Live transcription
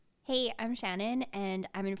Hey, I'm Shannon, and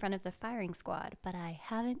I'm in front of the firing squad, but I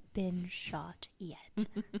haven't been shot yet.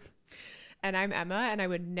 And I'm Emma, and I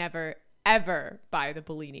would never, ever buy the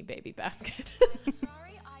Bellini baby basket.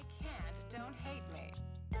 Sorry, I can't. Don't hate me.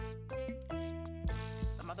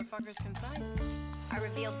 The motherfucker's concise. I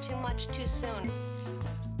revealed too much too soon.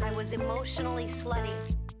 I was emotionally slutty.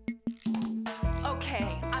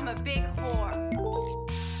 Okay, I'm a big whore.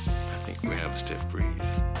 I think we have a stiff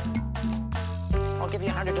breeze. I'll give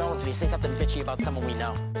you $100 if you say something bitchy about someone we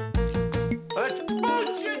know. That's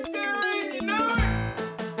bullshit, Gary! You know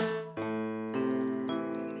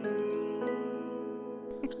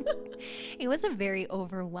it! It was a very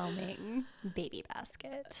overwhelming baby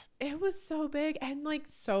basket. It was so big and like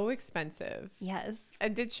so expensive. Yes.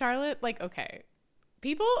 And did Charlotte okay,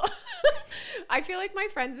 people, I feel like my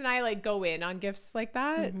friends and I like go in on gifts like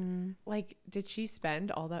that. Like, did she spend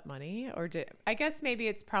all that money, or I guess maybe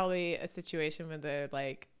it's probably a situation where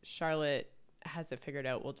the Charlotte has it figured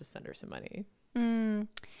out. We'll just send her some money.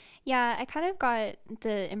 Yeah, I kind of got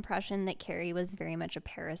the impression that Carrie was very much a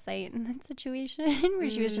parasite in that situation, where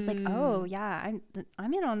she was just like, "Oh yeah,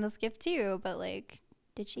 I'm in on this gift too," but like,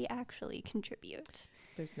 did she actually contribute?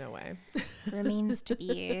 There's no way. Remains to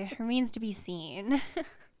be seen.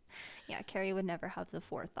 Yeah, Carrie would never have the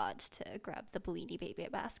forethought to grab the Bellini baby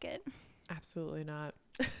basket. Absolutely not.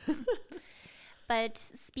 But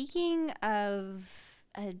speaking of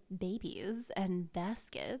babies and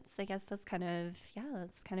baskets, I guess that's kind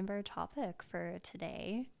of our topic for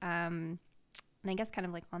today. And I guess kind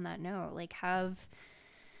of like on that note, like have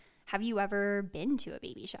you ever been to a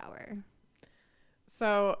baby shower?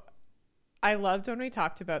 So I loved when we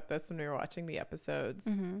talked about this when we were watching the episodes,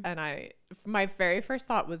 and my very first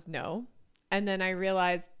thought was no. And then I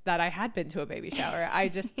realized that I had been to a baby shower. I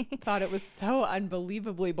just thought it was so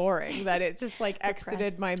unbelievably boring that it just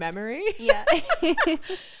exited my memory. Yeah.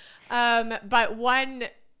 But one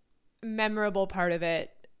memorable part of it,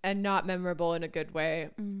 and not memorable in a good way,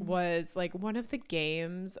 was one of the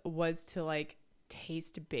games was to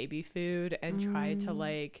taste baby food and try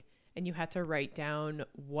to and you had to write down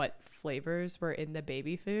what flavors were in the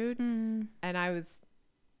baby food. And I was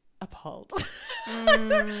appalled. I don't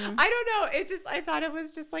know. I thought it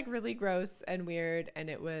was just really gross and weird, and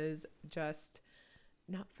it was just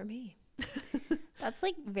not for me. That's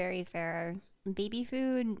very fair. Baby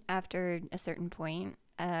food, after a certain point,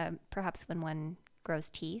 perhaps when one grows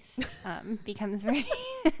teeth, becomes very,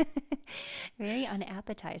 very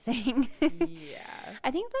unappetizing. Yeah.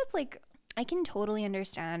 I think that's I can totally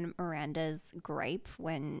understand Miranda's gripe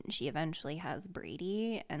when she eventually has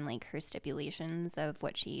Brady and her stipulations of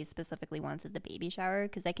what she specifically wants at the baby shower,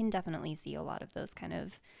 because I can definitely see a lot of those kind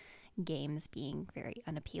of games being very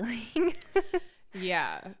unappealing.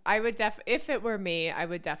 Yeah, I would if it were me, I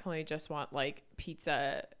would definitely just want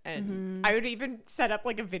pizza, and I would even set up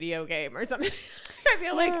a video game or something. I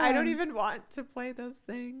feel I don't even want to play those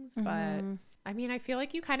things, but I mean, I feel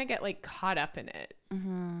you kind of get caught up in it.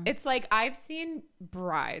 It's I've seen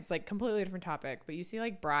brides, completely different topic, but you see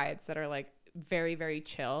brides that are very, very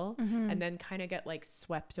chill, and then kind of get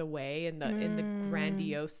swept away in the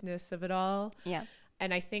grandioseness of it all. Yeah.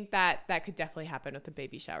 And I think that could definitely happen with the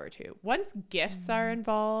baby shower too. Once gifts are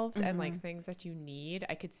involved and things that you need,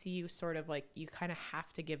 I could see you sort of you kind of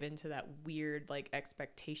have to give into that weird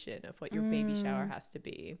expectation of what your baby shower has to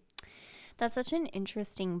be. That's such an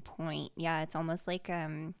interesting point. Yeah, it's almost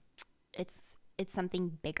it's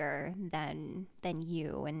something bigger than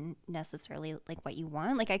you and necessarily what you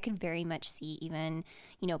want. I could very much see even,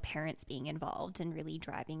 parents being involved and really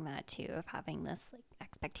driving that too, of having this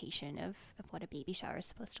expectation of what a baby shower is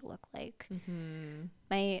supposed to look like.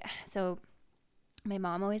 My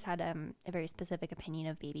mom always had a very specific opinion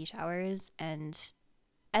of baby showers, and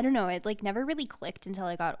I don't know, it never really clicked until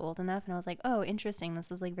I got old enough, and I was like, oh, interesting. This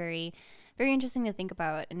is very, very interesting to think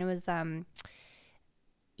about. And it was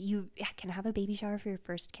you can have a baby shower for your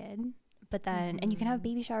first kid, but then and you can have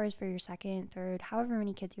baby showers for your second, third, however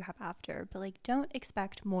many kids you have after, but don't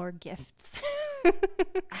expect more gifts.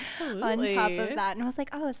 Absolutely. On top of that. And I was like,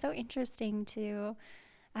 oh, it's so interesting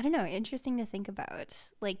interesting to think about.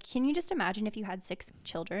 Can you just imagine if you had 6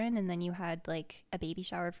 children and then you had a baby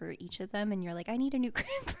shower for each of them, and you're I need a new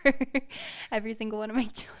crib for every single one of my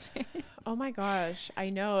children? Oh my gosh, I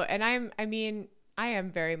know. And I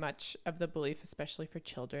am very much of the belief, especially for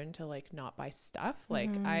children, to not buy stuff.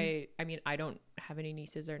 I don't have any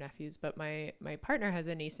nieces or nephews, but my partner has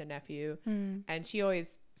a niece and nephew, and she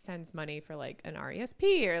always sends money for an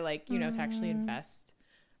RESP or to actually invest.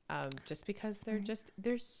 just because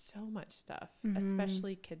there's so much stuff,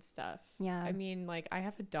 especially kid stuff. Yeah. I mean, like, I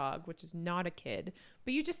have a dog, which is not a kid,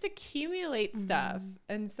 but you just accumulate stuff.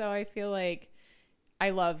 And so I feel like I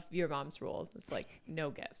love your mom's rule. It's like no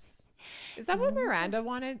gifts. Is that what Miranda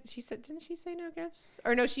wanted? She said, didn't she say no gifts?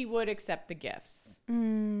 Or no, she would accept the gifts.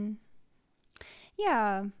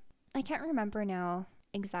 Yeah. I can't remember now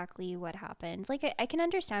exactly what happened. Like, I can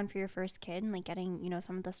understand for your first kid and like getting, you know,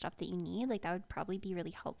 some of the stuff that you need. Like, that would probably be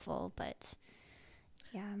really helpful. But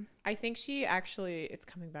yeah. I think she actually, it's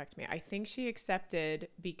coming back to me. I think she accepted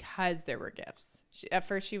because there were gifts. At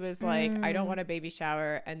first she was like, I don't want a baby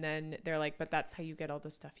shower. And then they're like, but that's how you get all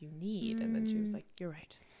the stuff you need. And then she was like, you're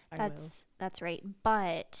right. That's right.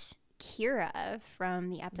 But Kira from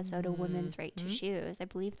the episode A Woman's Right to Choose, I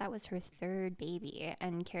believe that was her third baby,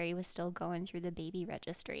 and Carrie was still going through the baby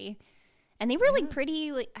registry, and they were like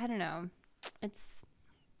pretty, like, I don't know,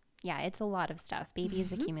 it's a lot of stuff.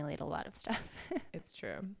 Babies accumulate a lot of stuff. It's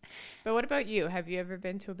true. But what about you? Have you ever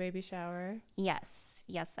been to a baby shower? Yes,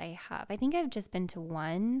 I have. I think I've just been to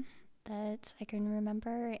one that I can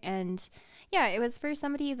remember, and yeah, it was for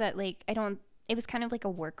somebody that, like, it was kind of like a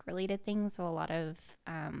work related thing. So a lot of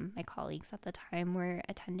my colleagues at the time were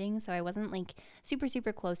attending. So I wasn't like super,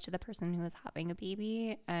 super close to the person who was having a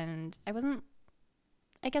baby. And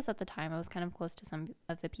I guess at the time I was kind of close to some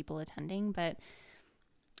of the people attending. But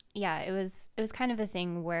yeah, it was kind of a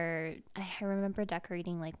thing where I remember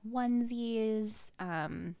decorating like onesies.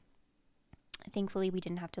 Thankfully, we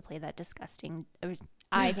didn't have to play that disgusting.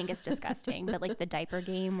 I think it's disgusting, but like the diaper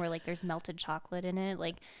game where like there's melted chocolate in it,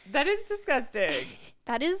 like that is disgusting.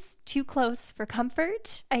 That is too close for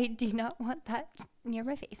comfort. I do not want that near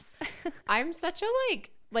my face. I'm such a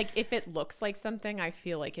like if it looks like something, I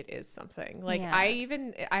feel like it is something. Like Yeah.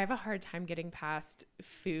 I have a hard time getting past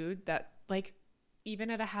food that, like,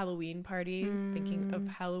 even at a Halloween party, thinking of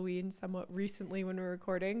Halloween somewhat recently when we're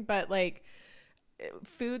recording, but like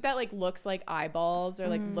food that like looks like eyeballs or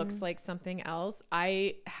like looks like something else,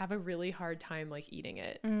 I have a really hard time like eating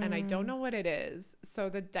it, and I don't know what it is. So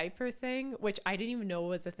the diaper thing, which I didn't even know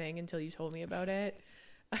was a thing until you told me about it,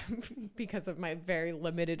 because of my very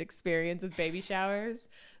limited experience with baby showers,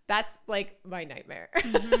 that's like my nightmare.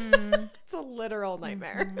 It's a literal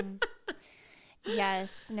nightmare.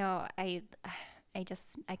 Yes, no, I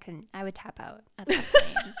couldn't. I would tap out at that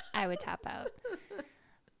point. I would tap out.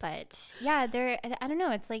 But yeah, I don't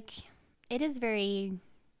know. It's like, it's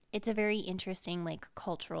a very interesting like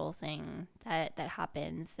cultural thing that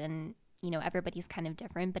happens, and you know, everybody's kind of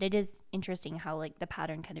different, but it is interesting how like the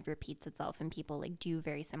pattern kind of repeats itself and people like do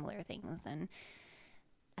very similar things. And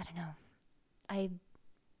I don't know.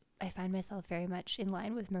 I find myself very much in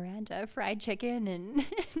line with Miranda, fried chicken and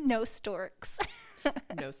no storks.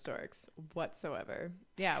 No storks whatsoever.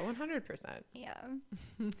 Yeah, 100%. Yeah.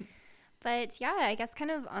 But yeah, I guess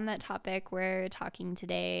kind of on that topic, we're talking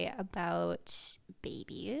today about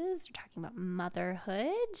babies. We're talking about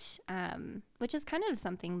motherhood, which is kind of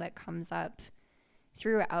something that comes up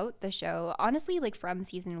throughout the show. Honestly, like from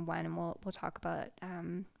season 1, and we'll talk about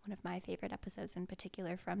one of my favorite episodes in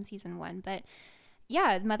particular from season 1. But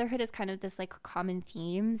yeah, motherhood is kind of this like common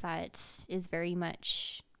theme that is very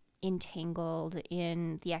much entangled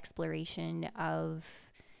in the exploration of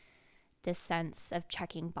this sense of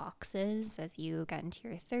checking boxes as you get into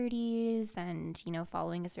your 30s and, you know,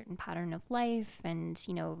 following a certain pattern of life and,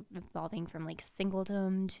 you know, evolving from like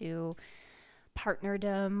singledom to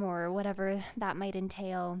partnerdom or whatever that might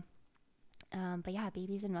entail. But yeah,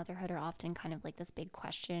 babies and motherhood are often kind of like this big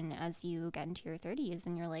question as you get into your 30s,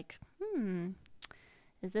 and you're like,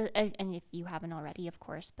 is it, and if you haven't already, of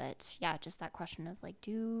course, but yeah, just that question of like,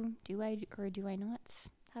 do I or do I not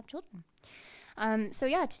have children? So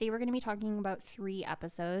yeah, today we're going to be talking about 3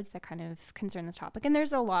 episodes that kind of concern this topic, and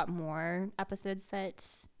there's a lot more episodes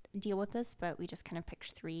that deal with this, but we just kind of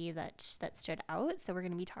picked 3 that stood out. So we're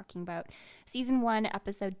going to be talking about season 1,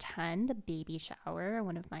 episode 10, the baby shower,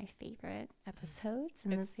 one of my favorite episodes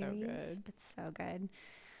in the series. So good. It's so good.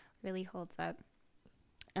 Really holds up.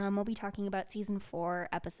 We'll be talking about season 4,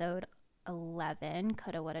 episode 11,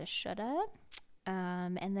 Coulda, Woulda, Shoulda.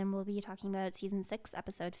 And then we'll be talking about season 6,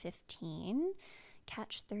 episode 15,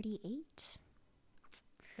 Catch 38.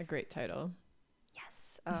 A great title.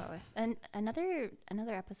 Yes. Oh, and another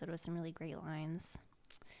episode with some really great lines.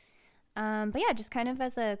 But yeah, just kind of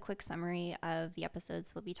as a quick summary of the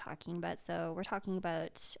episodes we'll be talking about. So we're talking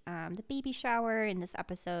about the baby shower. In this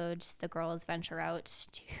episode, the girls venture out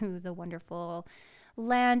to the wonderful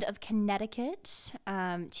land of Connecticut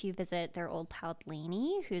to visit their old pal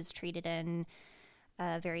Lainey, who's traded in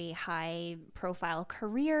a very high profile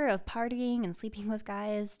career of partying and sleeping with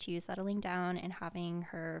guys to settling down and having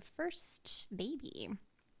her first baby.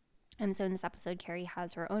 And so in this episode, Carrie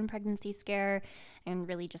has her own pregnancy scare and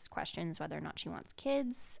really just questions whether or not she wants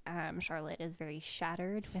kids. Charlotte is very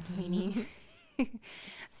shattered when Lainey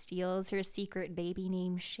steals her secret baby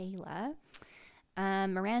named Shayla.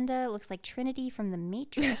 Miranda looks like Trinity from The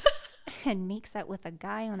Matrix and makes out with a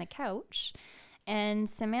guy on a couch. And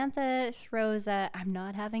Samantha throws a, I'm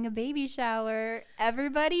not having a baby shower.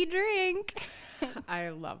 Everybody drink. I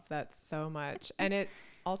love that so much. And it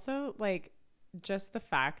also, like, just the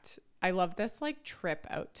fact, I love this, like, trip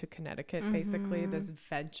out to Connecticut, basically, this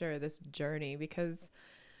venture, this journey, because,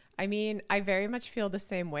 I mean, I very much feel the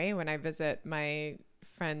same way when I visit my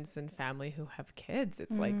friends and family who have kids.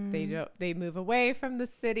 It's like they move away from the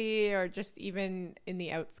city or just even in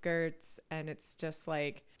the outskirts, and it's just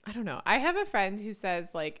like, I don't know. I have a friend who says,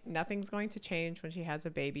 like, nothing's going to change when she has a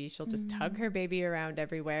baby. She'll just tug her baby around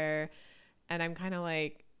everywhere. And I'm kind of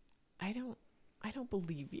like, I don't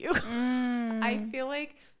believe you. I feel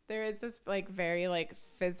like there is this, like, very, like,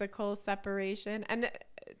 physical separation, and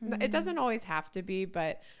it doesn't always have to be,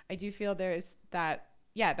 but I do feel there's that,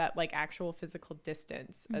 that, like, actual physical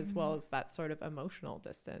distance as well as that sort of emotional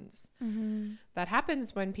distance that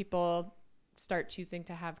happens when people start choosing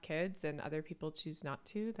to have kids and other people choose not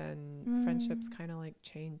to. Then friendships kind of, like,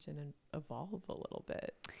 change and evolve a little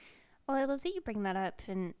bit. Well, I love that you bring that up,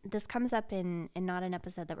 and this comes up in not an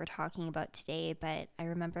episode that we're talking about today, but I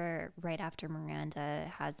remember right after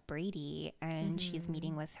Miranda has Brady and she's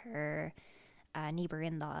meeting with her neighbor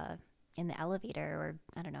in the elevator, or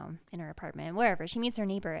I don't know, in her apartment, wherever. She meets her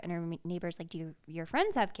neighbor, and her neighbor's like, do your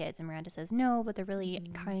friends have kids? And Miranda says no, but they're really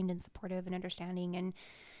kind and supportive and understanding. And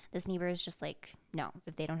this neighbor is just like, no,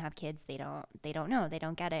 if they don't have kids, they don't know, they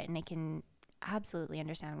don't get it. And I can absolutely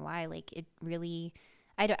understand why. Like, it really,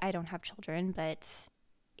 I don't have children, but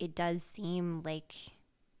it does seem like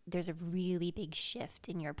there's a really big shift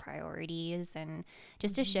in your priorities, and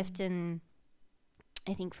just a shift in,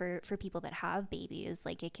 I think for people that have babies,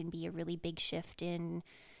 like, it can be a really big shift in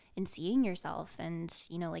seeing yourself, and,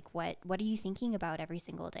 you know, like, what are you thinking about every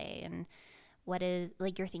single day, and what is,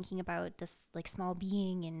 like, you're thinking about this, like, small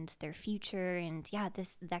being and their future, and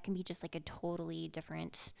that can be just, like, a totally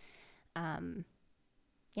different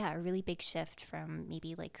a really big shift from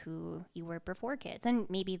maybe, like, who you were before kids. And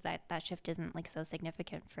maybe that shift isn't, like, so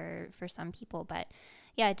significant for some people, but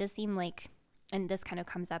yeah, it does seem like, and this kind of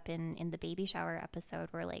comes up in the baby shower episode,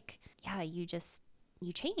 where, like, you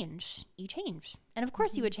change, and of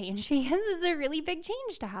course you would change, because it's a really big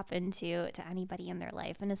change to happen to anybody in their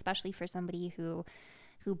life, and especially for somebody who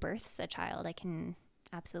births a child. I can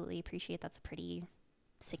absolutely appreciate that's a pretty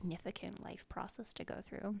significant life process to go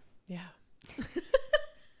through. Yeah.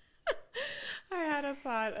 I had a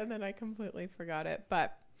thought and then I completely forgot it.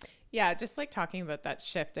 But yeah, just, like, talking about that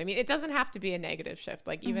shift. I mean, it doesn't have to be a negative shift.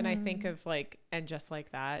 Like, even I think of, like, And Just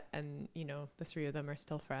Like That, and, you know, the three of them are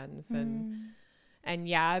still friends, and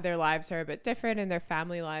yeah, their lives are a bit different and their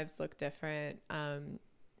family lives look different.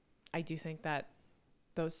 I do think that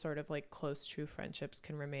those sort of, like, close, true friendships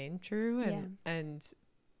can remain true. And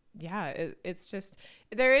it's just,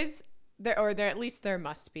 there at least there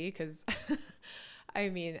must be, because I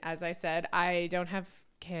mean, as I said, I don't have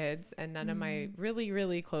kids, and none of my really,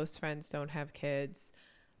 really close friends don't have kids.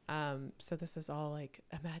 So this is all, like,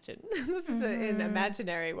 imagine. This is an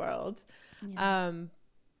imaginary world. Yeah.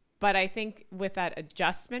 But I think with that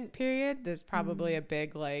adjustment period, there's probably a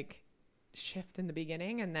big, like, shift in the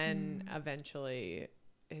beginning, and then eventually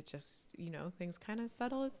it just, you know, things kind of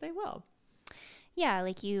settle as they will. Yeah,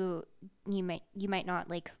 like, you might not,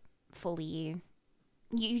 like, fully,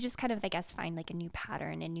 you just kind of, I guess, find, like, a new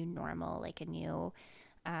pattern, a new normal, like a new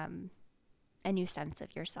sense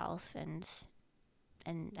of yourself, and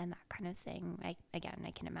that kind of thing. I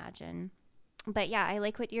can imagine. But yeah, I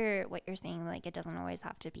like what you're saying. Like, it doesn't always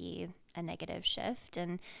have to be a negative shift.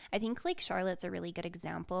 And I think, like, Charlotte's a really good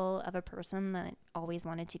example of a person that always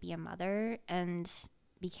wanted to be a mother and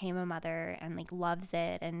became a mother, and, like, loves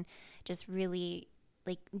it, and just really,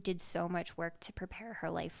 like, did so much work to prepare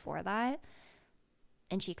her life for that.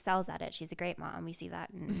 And she excels at it. She's a great mom. We see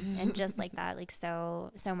that. And Just Like That, like,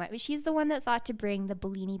 so much. She's the one that thought to bring the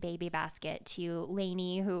Bellini baby basket to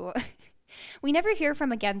Lainey, who we never hear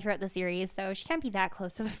from again throughout the series. So she can't be that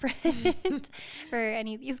close of a friend for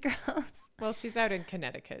any of these girls. Well, she's out in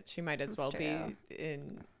Connecticut. She might as well be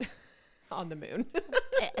on the moon.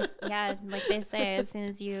 Yeah, like they say, as soon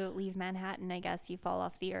as you leave Manhattan, I guess you fall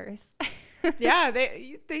off the earth. Yeah,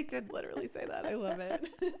 they did literally say that. I love it.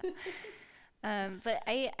 But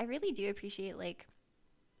I really do appreciate, like,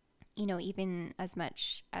 you know, even as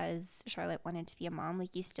much as Charlotte wanted to be a mom,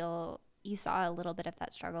 like you saw a little bit of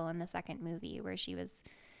that struggle in the second movie where she was,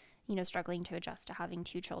 you know, struggling to adjust to having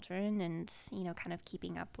 2 children and, you know, kind of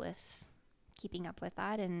keeping up with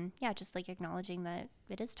that. And yeah, just like acknowledging that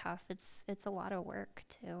it is tough. It's a lot of work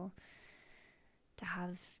to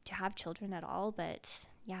have children at all, but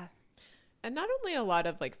yeah. And not only a lot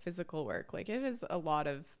of like physical work, like it is a lot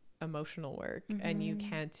of emotional work, and you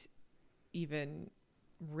can't even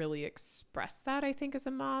really express that, I think, as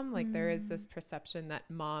a mom. Like there is this perception that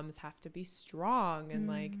moms have to be strong and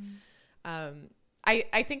like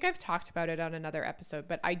I think I've talked about it on another episode,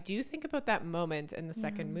 but I do think about that moment in the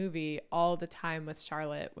second movie all the time with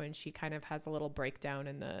Charlotte when she kind of has a little breakdown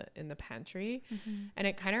in the pantry. And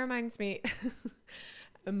it kind of reminds me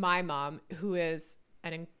my mom, who is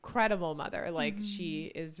an incredible mother. Like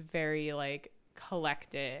she is very like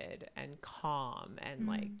collected and calm and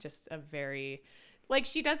like just a very, like,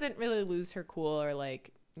 she doesn't really lose her cool or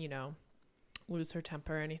like, you know, lose her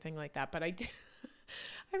temper or anything like that. But I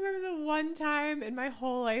remember the one time in my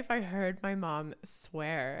whole life I heard my mom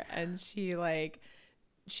swear, and she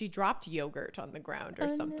dropped yogurt on the ground or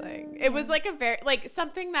something. No. It was like a very, like,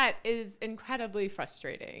 something that is incredibly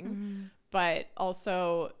frustrating, but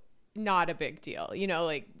also not a big deal, you know,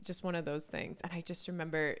 like just one of those things. And I just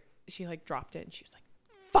remember she like dropped it and she was like,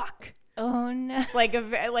 fuck. Oh no. Like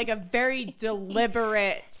a very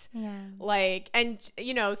deliberate, like, and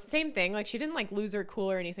you know, same thing, like she didn't like lose her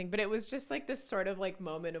cool or anything, but it was just like this sort of like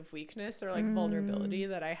moment of weakness or like vulnerability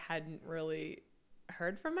that I hadn't really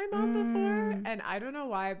heard from my mom before. And I don't know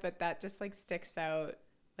why, but that just like sticks out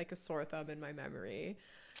like a sore thumb in my memory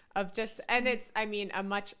of just, and it's, I mean, a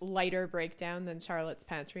much lighter breakdown than Charlotte's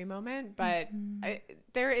pantry moment, but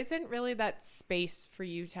there isn't really that space for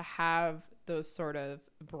you to have those sort of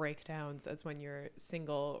breakdowns as when you're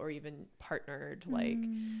single or even partnered. Like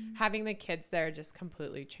having the kids there just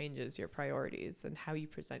completely changes your priorities and how you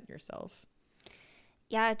present yourself.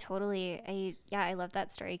 Yeah, totally. I love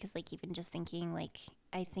that story because like even just thinking, like,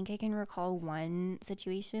 I think I can recall one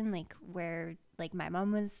situation like where like my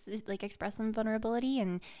mom was like expressing vulnerability,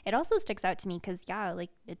 and it also sticks out to me because yeah, like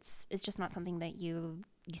it's just not something that you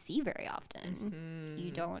see very often.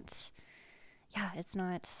 You don't. Yeah, it's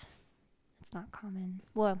not common.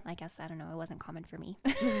 Well, I guess, I don't know, it wasn't common for me.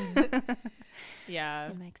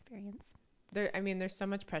 Yeah, in my experience. There's so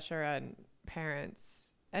much pressure on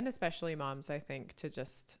parents, and especially moms, I think, to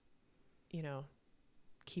just, you know,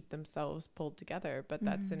 keep themselves pulled together. But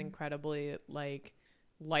that's an incredibly like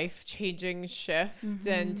life-changing shift,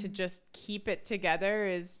 and to just keep it together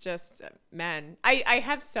is just, man, I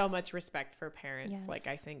have so much respect for parents. Yes. Like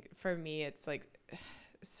I think for me it's like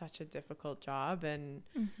such a difficult job, and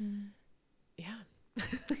yeah.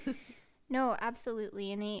 No,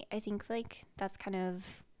 absolutely. And I think like that's kind of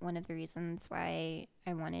one of the reasons why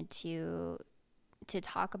I wanted to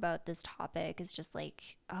talk about this topic, is just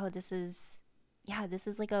like, oh, this is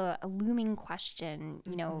like a looming question,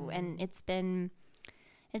 you know, and it's been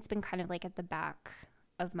kind of like at the back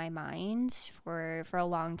of my mind for a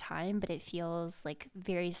long time, but it feels like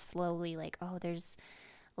very slowly like, oh, there's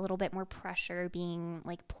a little bit more pressure being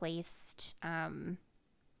like placed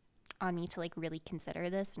on me to like really consider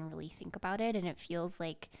this and really think about it. And it feels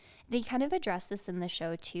like they kind of address this in the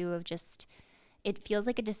show too, of just, it feels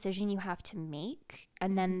like a decision you have to make,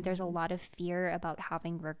 and then there's a lot of fear about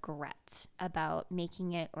having regret about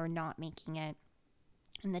making it or not making it.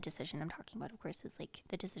 And the decision I'm talking about, of course, is like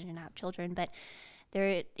the decision to have children. But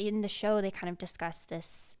they're in the show, they kind of discuss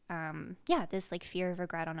this this like fear of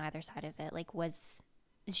regret on either side of it. Like,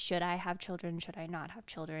 should I have children? Should I not have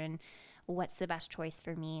children? What's the best choice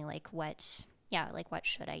for me? Like what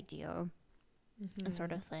should I do?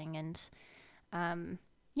 Sort of thing. And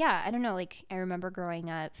I don't know, like I remember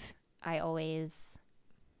growing up, I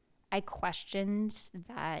questioned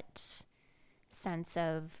that sense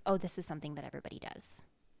of, oh, this is something that everybody does.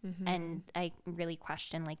 And I really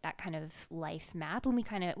questioned like that kind of life map.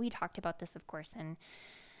 And we talked about this, of course, in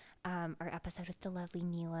our episode with the lovely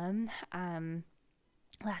Neelam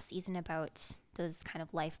last season, about those kind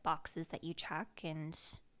of life boxes that you check. And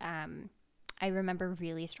I remember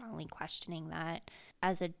really strongly questioning that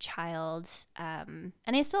as a child, and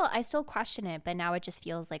I still question it, but now it just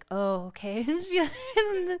feels like, oh, okay,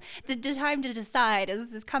 the time to decide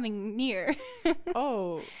is coming near.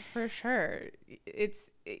 Oh, for sure.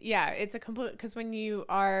 It's a complete, because when you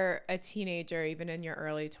are a teenager, even in your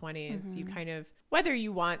early 20s, you kind of, whether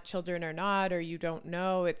you want children or not, or you don't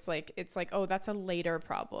know, it's like, oh, that's a later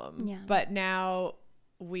problem. Yeah. But now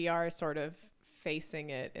we are sort of facing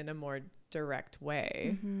it in a more direct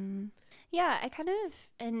way. Yeah, I kind of,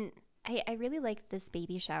 and I really like this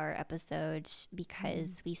baby shower episode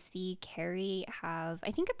because we see Carrie have,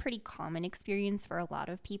 I think, a pretty common experience for a lot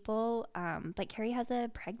of people. But Carrie has a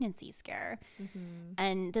pregnancy scare.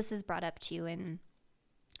 And this is brought up too in,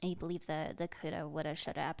 I believe, the coulda, woulda,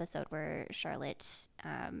 shoulda episode where Charlotte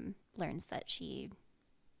learns that she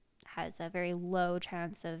has a very low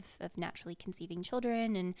chance of naturally conceiving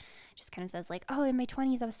children, and just kind of says like, oh, in my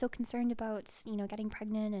 20s I was so concerned about, you know, getting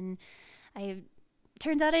pregnant, and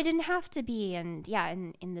turns out I didn't have to be. And yeah,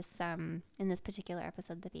 in this particular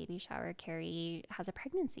episode, the baby shower, Carrie has a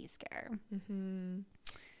pregnancy scare.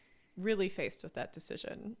 Really faced with that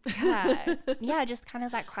decision. Yeah, just kind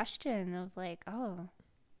of that question of like, oh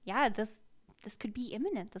yeah, this could be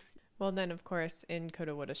imminent. Well, then of course in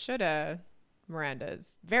Coulda, Woulda, Shoulda, Miranda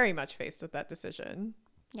is very much faced with that decision.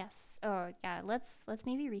 Yes. Oh yeah, let's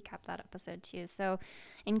maybe recap that episode too. So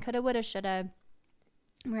in Coulda, Woulda, Shoulda,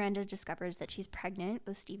 Miranda discovers that she's pregnant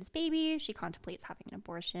with Steve's baby. She contemplates having an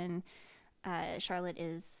abortion. Charlotte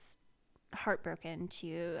is heartbroken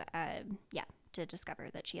to discover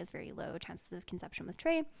that she has very low chances of conception with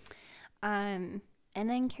Trey. And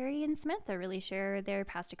then Carrie and Samantha really share their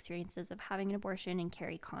past experiences of having an abortion, and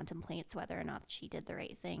Carrie contemplates whether or not she did the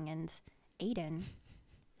right thing. And Aiden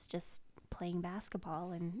is just playing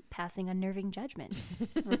basketball and passing unnerving judgment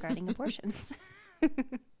regarding abortions.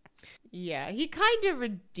 Yeah, he kind of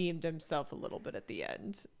redeemed himself a little bit at the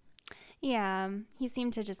end. Yeah, he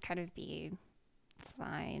seemed to just kind of be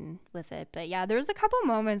fine with it. But yeah, there was a couple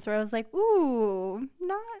moments where I was like, ooh,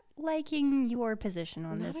 not liking your position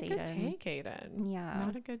on this, Aiden. Not a good take, Aiden. Yeah.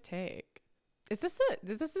 Not a good take. This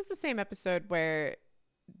is the same episode where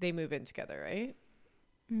they move in together, right?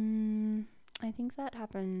 I think that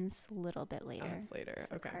happens a little bit later. Oh, it's later.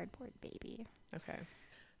 It's okay. Cardboard baby. Okay.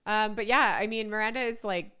 But yeah, I mean, Miranda is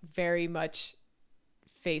like very much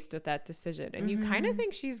faced with that decision, and you kind of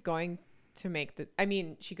think she's going to make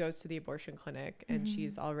she goes to the abortion clinic and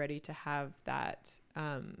she's all ready to have that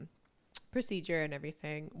procedure and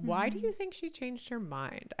everying. Why do you think she changed her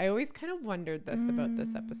mind? I always kind of wondered this about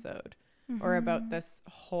this episode or about this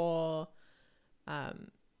whole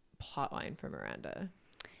plot line for Miranda.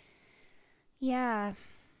 Yeah,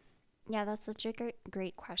 that's such a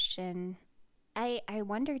great question. I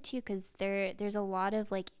wonder too, because there's a lot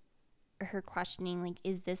of like her questioning, like,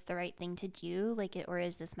 is this the right thing to do, like, or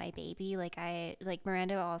is this my baby? Like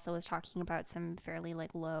Miranda also was talking about some fairly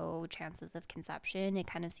like low chances of conception. It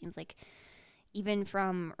kind of seems like even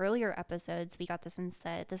from earlier episodes we got the sense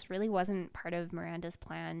that this really wasn't part of Miranda's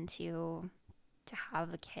plan to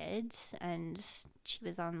have a kid, and she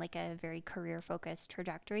was on like a very career focused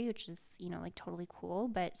trajectory, which is, you know, like totally cool.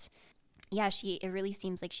 But yeah, it really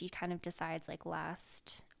seems like she kind of decides like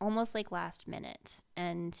almost last minute.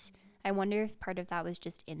 And I wonder if part of that was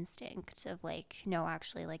just instinct of like, no,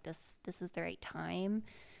 actually, like this is the right time.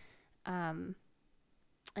 And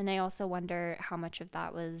I also wonder how much of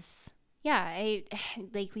that was,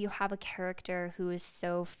 like you have a character who is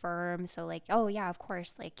so firm, so like, oh yeah, of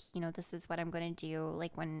course, like, you know, this is what I'm going to do,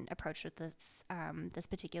 like when approached with this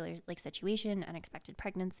particular like situation, unexpected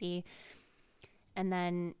pregnancy. And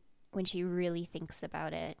then when she really thinks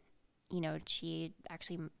about it, you know, she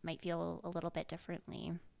actually might feel a little bit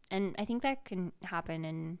differently. And I think that can happen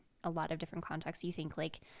in a lot of different contexts. You think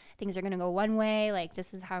like things are going to go one way, like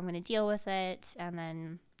this is how I'm going to deal with it. And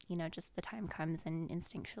then, you know, just the time comes and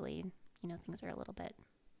instinctually, you know, things are a little bit,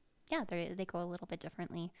 they go a little bit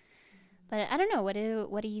differently. But I don't know. What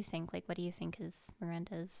do you think? Like, what do you think is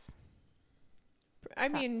Miranda's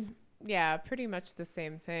thoughts? Mean, yeah, pretty much the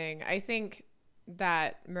same thing. I think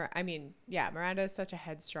that, Miranda is such a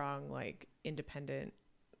headstrong, like independent,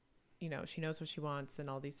 you know, she knows what she wants and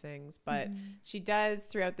all these things, but she does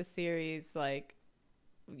throughout the series, like,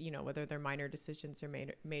 you know, whether they're minor decisions or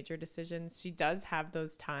major decisions, she does have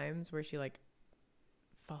those times where she like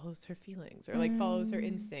follows her feelings or like follows her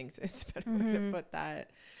instinct is a better way to put that.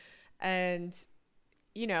 And,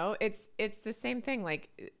 you know, it's the same thing.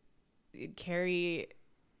 Like Carrie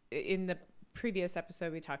in the previous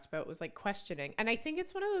episode we talked about was like questioning. And I think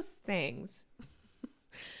it's one of those things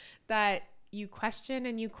that you question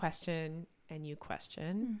and you question and you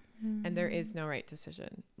question and there is no right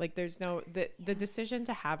decision. Like there's no, the decision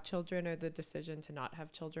to have children or the decision to not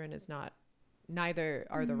have children is not, neither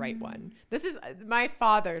are the right one. This is, my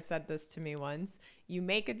father said this to me once, you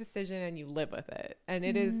make a decision and you live with it. And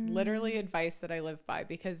it is literally advice that I live by,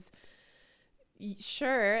 because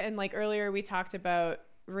sure. And like earlier we talked about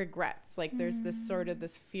regrets, like there's this sort of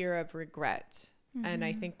this fear of regret. And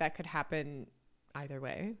I think that could happen either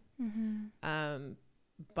way.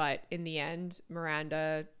 But in the end,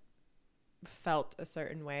 Miranda felt a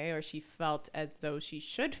certain way, or she felt as though she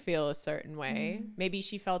should feel a certain way. Maybe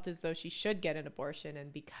she felt as though she should get an abortion,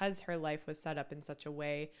 and because her life was set up in such a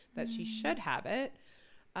way that she should have it,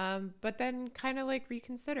 but then kind of like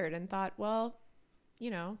reconsidered and thought, well, you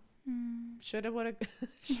know, shoulda, woulda,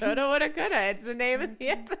 coulda. It's the name of the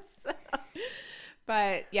episode.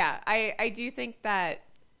 But yeah, I do think that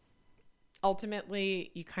ultimately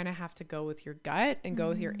you kind of have to go with your gut and go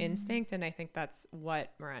with your instinct, and I think that's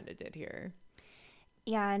what Miranda did here.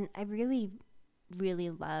 Yeah, and I really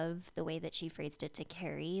love the way that she phrased it to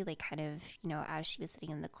Carrie, like kind of, you know, as she was sitting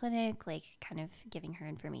in the clinic, like kind of giving her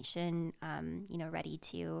information, you know, ready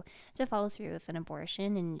to follow through with an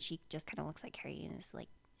abortion. And she just kind of looks at Carrie and is like,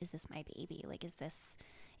 is this my baby? Like, is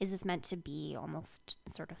this meant to be, almost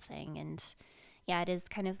sort of thing? And yeah, it is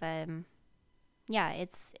kind of, yeah,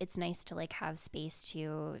 it's nice to like have space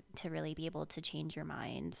to really be able to change your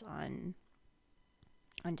mind on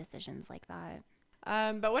decisions like that.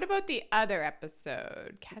 But what about the other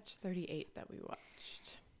episode, Catch 38, that we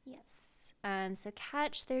watched? Yes. So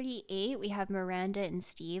Catch 38, we have Miranda and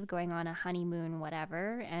Steve going on a honeymoon,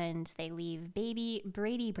 whatever, and they leave baby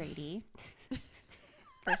Brady.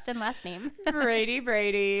 First and last name. Brady.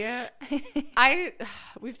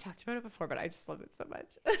 We've talked about it before, but I just love it so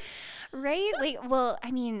much. Right? Like, well,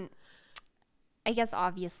 I mean, I guess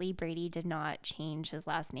obviously Brady did not change his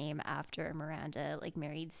last name after Miranda like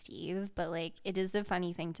married Steve, but like it is a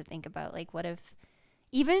funny thing to think about. Like, what if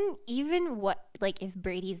even what, like, if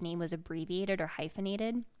Brady's name was abbreviated or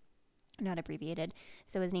hyphenated, not abbreviated,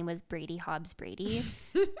 so his name was Brady Hobbs Brady.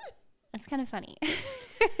 That's kind of funny.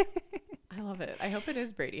 I love it. I hope it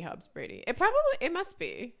is Brady Hobbs Brady. It must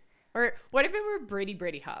be. Or what if it were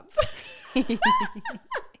Brady Hobbs?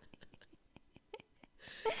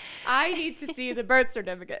 I need to see the birth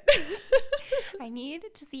certificate. I need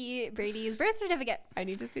to see Brady's birth certificate. I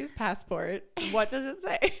need to see his passport. What does it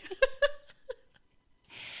say?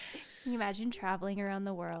 Can you imagine traveling around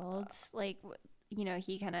the world? Like, you know,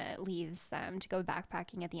 he kind of leaves to go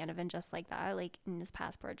backpacking at the end of it, just like that. Like, in his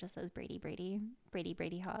passport just says Brady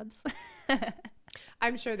Hobbs.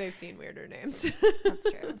 I'm sure they've seen weirder names. That's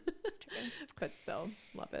true. But still,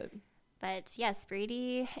 love it. But yes,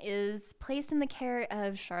 Brady is placed in the care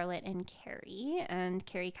of Charlotte and Carrie, and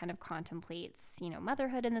Carrie kind of contemplates, you know,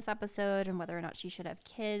 motherhood in this episode and whether or not she should have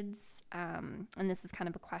kids. And this is kind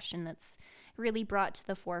of a question that's really brought to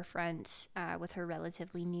the forefront with her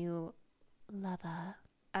relatively new lover.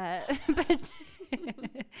 But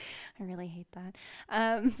I really hate that.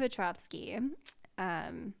 Petrovsky.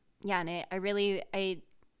 Yeah, and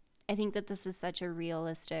I think that this is such a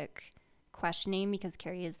realistic questioning, because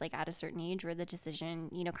Carrie is like at a certain age where the decision,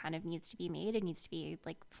 you know, kind of needs to be made. It needs to be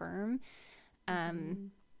like firm,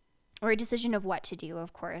 or a decision of what to do,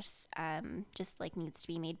 of course, just like needs to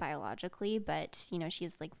be made biologically. But, you know,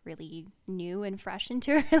 she's like really new and fresh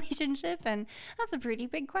into a relationship, and that's a pretty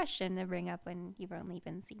big question to bring up when you've only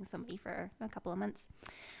been seeing somebody for a couple of months.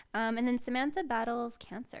 And then Samantha battles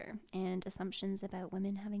cancer and assumptions about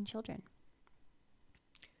women having children.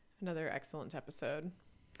 Another excellent episode.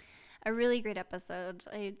 A really great episode.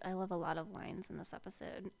 I love a lot of lines in this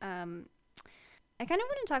episode. I kind of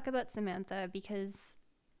want to talk about Samantha, because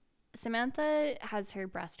Samantha has her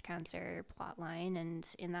breast cancer plotline, and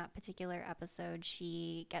in that particular episode,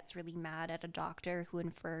 she gets really mad at a doctor who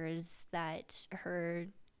infers that her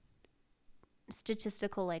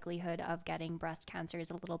statistical likelihood of getting breast cancer is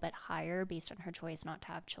a little bit higher based on her choice not to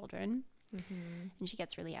have children. And she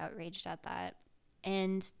gets really outraged at that.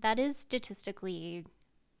 And that is statistically,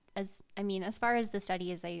 as far as the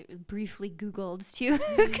study as I briefly Googled to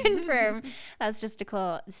confirm that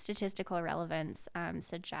statistical relevance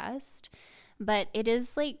suggest. But it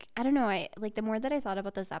is like, I don't know, the more that I thought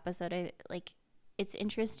about this episode, it's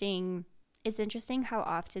interesting how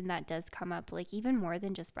often that does come up, like even more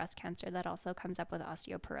than just breast cancer. That also comes up with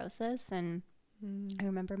osteoporosis. And I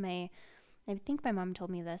remember I think my mom told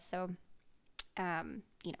me this, so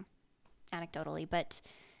you know, anecdotally, but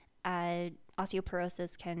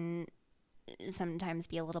osteoporosis can sometimes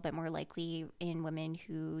be a little bit more likely in women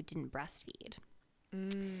who didn't breastfeed.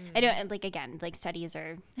 I don't, like, again, like studies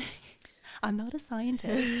are I'm not a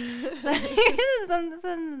scientist,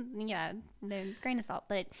 yeah, no, grain of salt,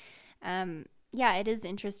 but yeah, it is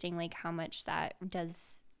interesting like how much that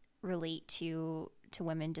does relate to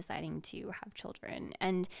women deciding to have children.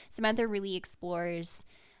 And Samantha really explores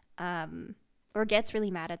or gets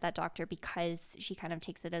really mad at that doctor because she kind of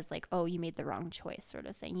takes it as like, oh, you made the wrong choice sort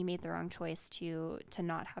of thing. You made the wrong choice to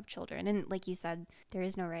not have children. And like you said, there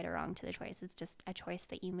is no right or wrong to the choice. It's just a choice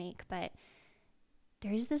that you make. But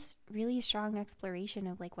there's this really strong exploration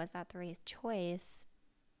of like, was that the right choice?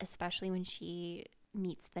 especially when she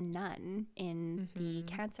meets the nun in the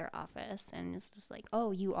cancer office, and it's just like,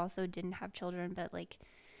 oh, you also didn't have children, but like,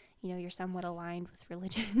 you know, you're somewhat aligned with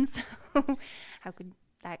religion, so how could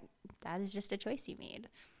that is just a choice you made.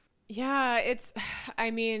 Yeah, it's,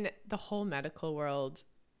 I mean, the whole medical world,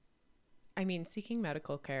 I mean, seeking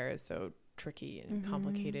medical care is so tricky and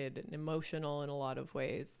complicated and emotional in a lot of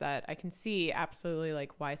ways that I can see absolutely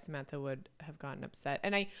like why Samantha would have gotten upset.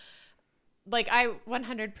 And I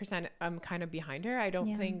 100% I'm kind of behind her. I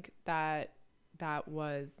don't think that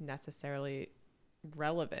was necessarily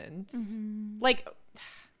relevant. Like,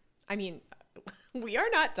 I mean, we are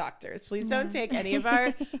not doctors. Please don't take any of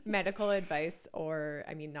our medical advice, or,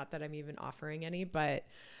 I mean, not that I'm even offering any, but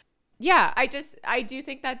yeah, I do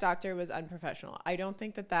think that doctor was unprofessional. I don't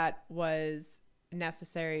think that was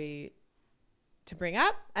necessary to bring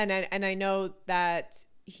up. And I know that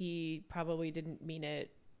he probably didn't mean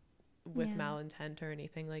it with malintent or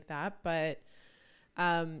anything like that. But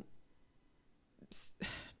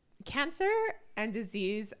cancer and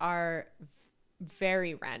disease are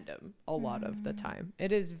very random a lot of the time.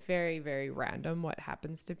 It is very, very random what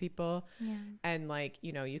happens to people. Yeah. And like,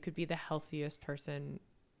 you know, you could be the healthiest person,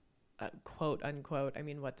 quote unquote. I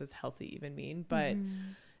mean, what does healthy even mean? But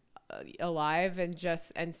alive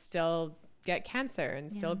and still get cancer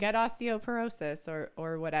and still get osteoporosis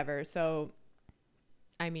or whatever. So,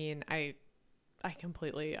 I mean, I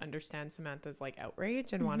completely understand Samantha's like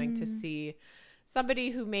outrage and wanting to see somebody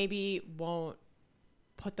who maybe won't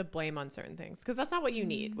put the blame on certain things, because that's not what you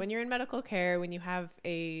need when you're in medical care, when you have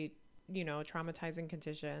a, you know, traumatizing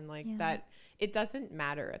condition like that. It doesn't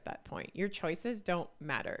matter at that point. Your choices don't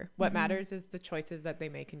matter. What matters is the choices that they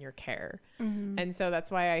make in your care. And so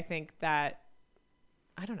that's why I think that,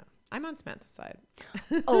 I don't know, I'm on Samantha's side.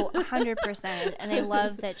 Oh, 100%. And I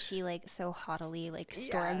love that she like so haughtily like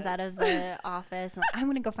storms out of the office. And, like, I'm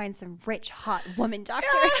going to go find some rich, hot woman doctor.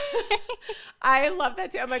 I love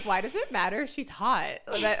that too. I'm like, why does it matter if she's hot?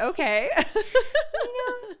 But okay. You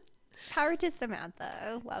know, power to Samantha.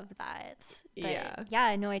 I love that. But,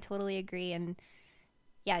 yeah, no, I totally agree. And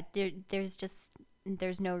yeah, there's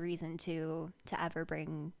no reason to ever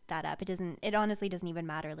bring that up. It honestly doesn't even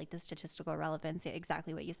matter, like the statistical relevance,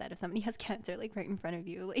 exactly what you said. If somebody has cancer like right in front of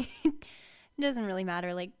you, like it doesn't really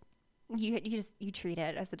matter. Like you treat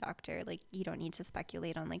it as a doctor. Like you don't need to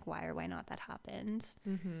speculate on like why or why not that happened.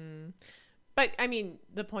 But I mean,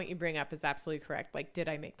 the point you bring up is absolutely correct. Like, did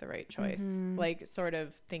I make the right choice? Like sort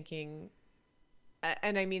of thinking,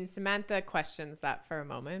 and I mean, Samantha questions that for a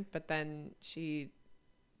moment, but then she,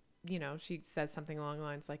 you know, she says something along the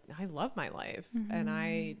lines like, I love my life and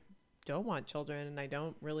I don't want children, and I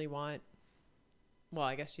don't really want, well,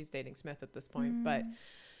 I guess she's dating Smith at this point, but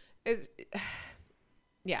it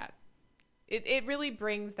really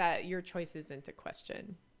brings that your choices into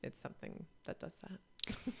question. It's something that does that.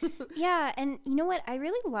 Yeah, and you know what? I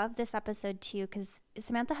really love this episode too, because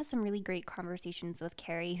Samantha has some really great conversations with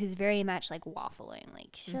Carrie, who's very much like waffling,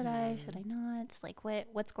 like should I not? It's like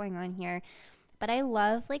what's going on here? But I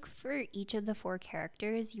love, like, for each of the four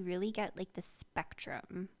characters, you really get, like, the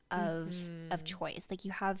spectrum of choice. Like, you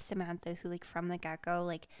have Samantha who, like, from the get-go,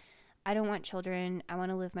 like, I don't want children. I want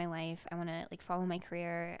to live my life. I want to, like, follow my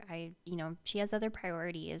career. You know, she has other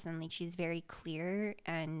priorities, and, like, she's very clear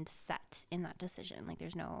and set in that decision. Like,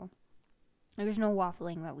 there's no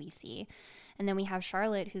waffling that we see. And then we have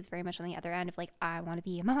Charlotte, who's very much on the other end of like, I want to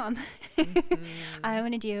be a mom. I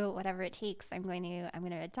want to do whatever it takes. I'm going to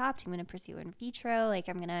adopt. I'm going to pursue in vitro. Like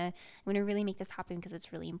I'm going to really make this happen because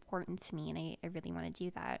it's really important to me, and I really want to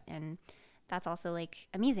do that. And that's also like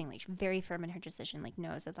amazing. Like she's very firm in her decision. Like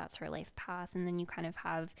knows that that's her life path. And then you kind of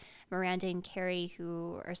have Miranda and Carrie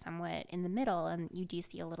who are somewhat in the middle, and you do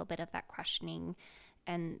see a little bit of that questioning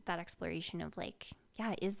and that exploration of like,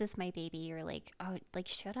 yeah, is this my baby? Or like, oh, like,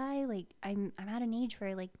 should I? Like, I'm at an age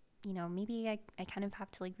where like, you know, maybe I kind of have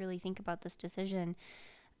to like really think about this decision.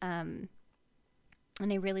 And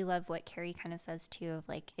I really love what Carrie kind of says too, of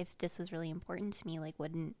like, if this was really important to me, like,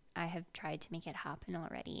 wouldn't I have tried to make it happen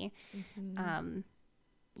already?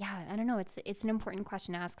 Yeah, I don't know. It's an important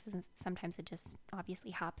question to ask, because sometimes it just obviously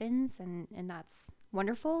happens, and that's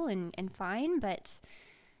wonderful and fine. But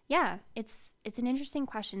yeah, it's an interesting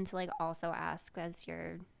question to like also ask as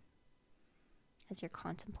you're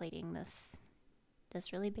contemplating this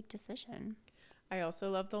really big decision. I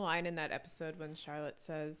also love the line in that episode when Charlotte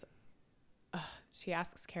says, she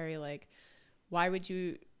asks Carrie like, why would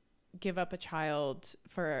you give up a child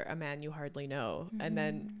for a man you hardly know? And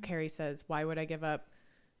then Carrie says, why would I give up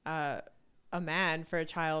a man for a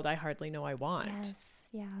child I hardly know I want? Yes.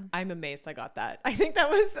 Yeah. I'm amazed I got that. I think that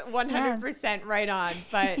was 100% right on.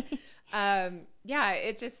 But Yeah,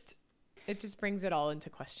 it just brings it all into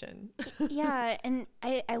question. Yeah, and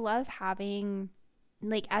I love having,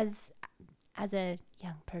 like, as a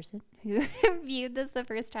young person who viewed this the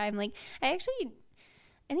first time, like, I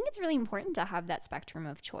think it's really important to have that spectrum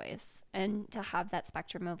of choice and to have that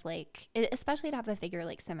spectrum of, like, especially to have a figure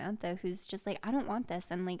like Samantha who's just like, I don't want this,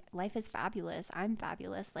 and like, life is fabulous, I'm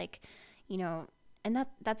fabulous, like, you know, and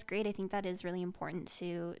that's great. I think that is really important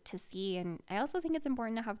to see. And I also think it's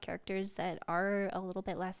important to have characters that are a little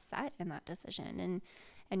bit less set in that decision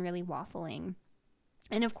and really waffling.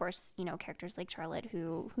 And of course, you know, characters like Charlotte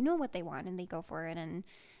who know what they want and they go for it. And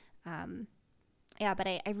yeah, but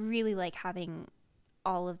I really like having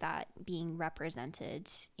all of that being represented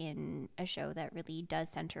in a show that really does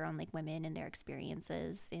center on, like, women and their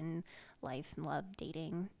experiences in life and love,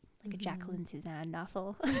 dating, like a Jacqueline Suzanne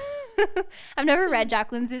novel. I've never read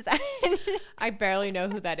Jacqueline Suzanne. I barely know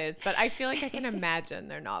who that is, but I feel like I can imagine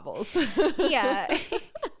their novels. Yeah.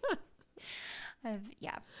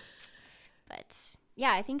 Yeah. But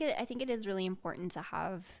yeah, I think it is really important to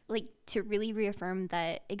have, like, to really reaffirm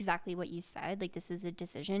that exactly what you said. Like, this is a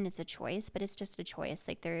decision, it's a choice, but it's just a choice.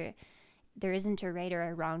 Like, there isn't a right or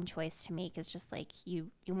a wrong choice to make. It's just like you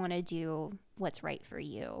want to do what's right for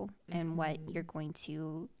you and what you're going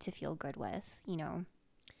to feel good with, you know.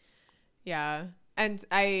 Yeah. And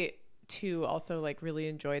I too also, like, really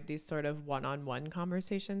enjoyed these sort of one-on-one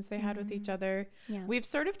conversations they had with each other. Yeah. We've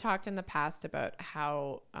sort of talked in the past about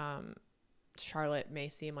how Charlotte may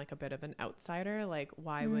seem like a bit of an outsider, like,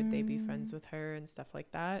 why would they be friends with her and stuff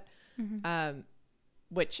like that,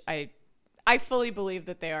 which I fully believe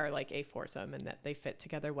that they are, like, a foursome and that they fit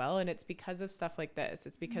together well. And it's because of stuff like this.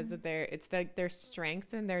 It's because of their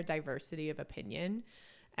strength and their diversity of opinion,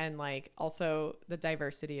 and, like, also the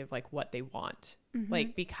diversity of, like, what they want.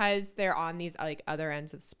 Like, because they're on these, like, other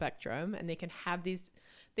ends of the spectrum, and they can have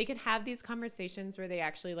these conversations where they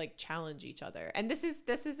actually, like, challenge each other. And this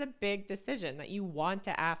is a big decision that you want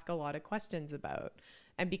to ask a lot of questions about.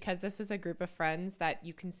 And because this is a group of friends that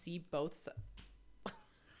you can see both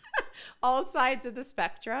all sides of the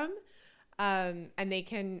spectrum, and they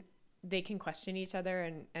can question each other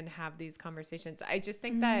and have these conversations. I just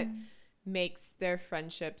think that makes their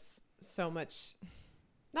friendships so much,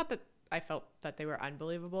 not that I felt that they were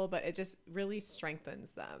unbelievable, but it just really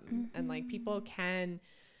strengthens them. And, like, people can,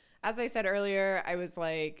 as I said earlier, I was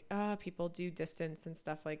like, people do distance and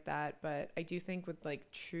stuff like that, but I do think with,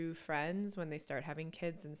 like, true friends, when they start having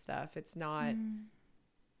kids and stuff, it's not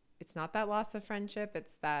that loss of friendship,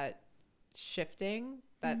 it's that shifting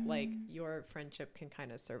that like your friendship can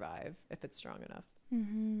kind of survive if it's strong enough.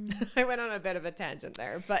 I went on a bit of a tangent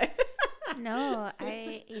there, but No,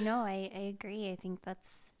 I agree. I think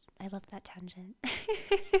I love that tangent.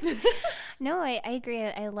 No, I agree.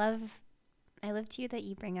 I love too that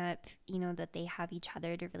you bring up, you know, that they have each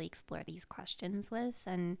other to really explore these questions with.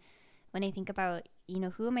 And when I think about, you know,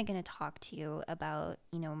 who am I going to talk to about,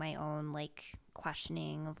 you know, my own, like,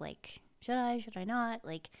 questioning of, like, should I not?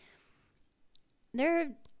 Like,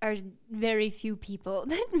 there are very few people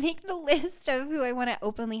that make the list of who I want to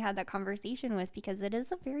openly have that conversation with, because it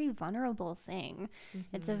is a very vulnerable thing.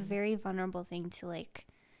 It's a very vulnerable thing to, like,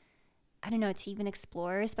 I don't know, to even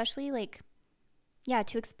explore, especially, like, yeah,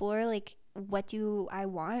 to explore, like, what do I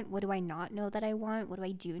want? What do I not know that I want? What do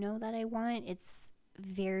I do know that I want? It's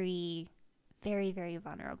very, very, very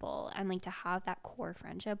vulnerable. And, like, to have that core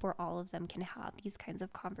friendship where all of them can have these kinds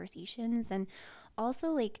of conversations, and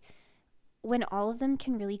also, like, when all of them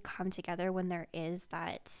can really come together, when there is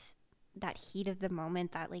that heat of the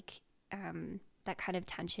moment, that, like, that kind of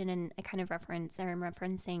tension. And I kind of I'm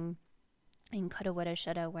referencing in Coulda, Woulda,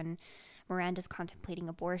 Shoulda, when Miranda's contemplating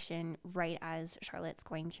abortion right as Charlotte's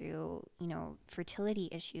going through, you know, fertility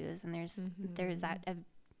issues, and there's that,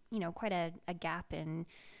 you know, quite a gap in,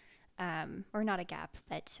 or not a gap,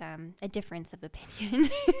 but a difference of opinion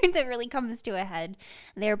that really comes to a head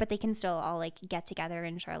there. But they can still all, like, get together,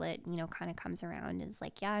 and Charlotte, you know, kind of comes around and is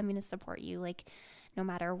like, yeah, I'm going to support you, like, no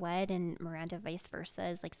matter what. And Miranda vice versa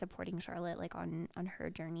is, like, supporting Charlotte, like, on her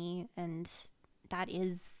journey. And that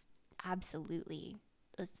is absolutely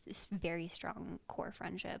a very strong core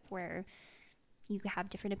friendship where you have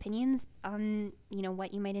different opinions on, you know,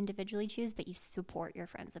 what you might individually choose, but you support your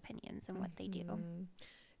friends' opinions and what they do.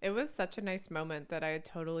 It was such a nice moment that I had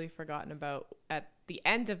totally forgotten about at the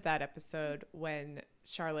end of that episode, when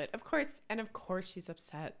Charlotte, of course she's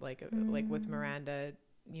upset, like with Miranda,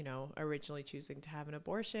 you know, originally choosing to have an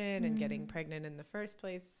abortion and getting pregnant in the first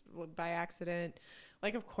place by accident.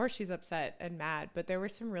 Like, of course she's upset and mad, but there were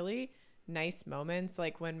some really nice moments,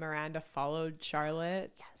 like when Miranda followed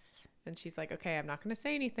Charlotte. Yes. And she's like, okay, I'm not going to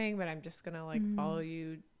say anything, but I'm just going to, like, follow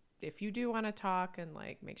you if you do want to talk and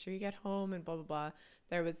like make sure you get home and blah blah blah.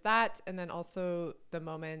 There was that, and then also the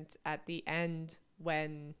moment at the end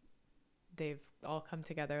when they've all come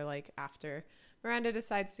together, like after Miranda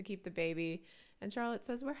decides to keep the baby and Charlotte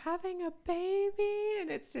says, "We're having a baby," and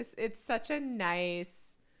it's such a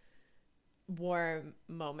nice warm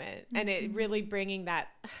moment. And it really bringing that.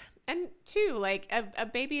 And too, like a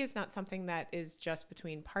baby is not something that is just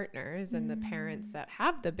between partners and the parents that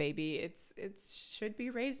have the baby. It should be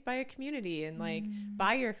raised by a community and like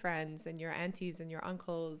by your friends and your aunties and your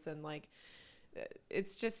uncles, and like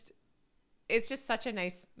it's just such a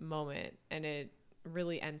nice moment, and it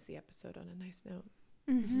really ends the episode on a nice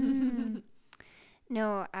note.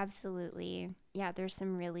 No, absolutely. Yeah, there's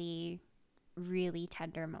some really, really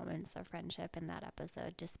tender moments of friendship in that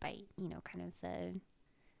episode, despite, you know, kind of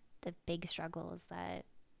the big struggles that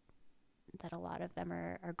a lot of them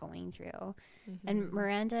are going through. And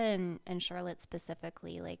Miranda and Charlotte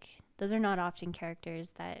specifically, like, those are not often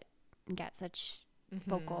characters that get such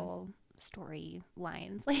vocal story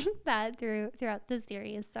lines like that throughout the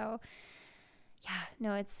series. So yeah,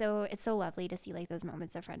 no, it's so lovely to see like those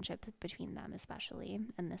moments of friendship between them, especially,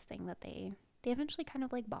 and this thing that they eventually kind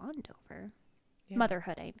of like bond over.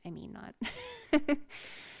 Motherhood, I mean, not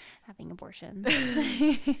having abortions.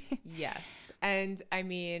 Yes. And I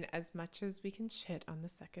mean, as much as we can shit on the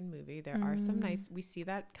second movie, there are some nice, we see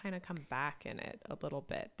that kind of come back in it a little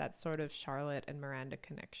bit, that sort of Charlotte and Miranda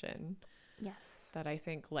connection. Yes. That I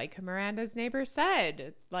think, like Miranda's neighbor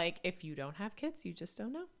said, like, if you don't have kids, you just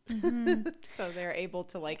don't know. So they're able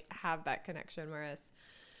to like have that connection, whereas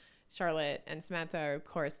Charlotte and Samantha are, of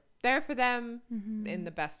course, there for them in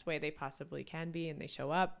the best way they possibly can be, and they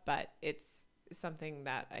show up, but it's something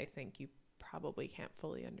that I think you probably can't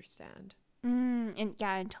fully understand. And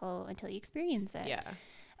yeah, until you experience it. Yeah.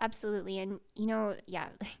 Absolutely. And, you know, yeah,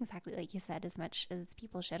 exactly like you said, as much as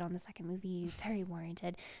people shit on the second movie, very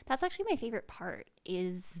warranted. That's actually my favorite part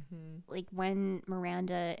is like when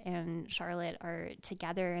Miranda and Charlotte are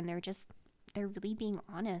together and they're really being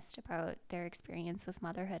honest about their experience with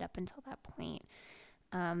motherhood up until that point.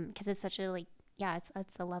 Because it's such a, like, yeah,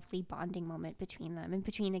 it's a lovely bonding moment between them and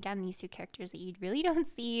between, again, these two characters that you really don't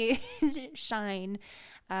see shine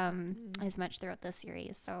as much throughout the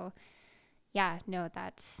series. So yeah, no,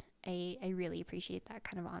 I really appreciate that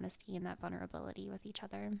kind of honesty and that vulnerability with each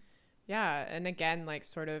other. Yeah. And again, like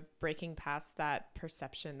sort of breaking past that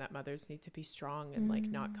perception that mothers need to be strong and like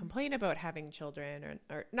not complain about having children,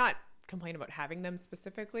 or not complain about having them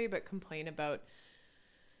specifically, but complain about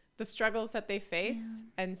the struggles that they face.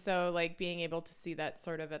 And so like being able to see that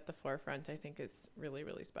sort of at the forefront, I think is really,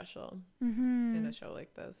 really special in a show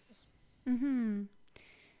like this.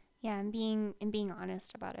 Yeah, and being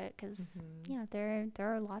honest about it, because yeah, there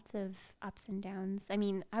are lots of ups and downs. I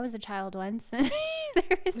mean, I was a child once, and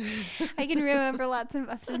I can remember lots of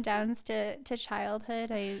ups and downs to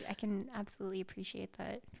childhood. I can absolutely appreciate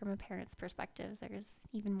that from a parent's perspective. There's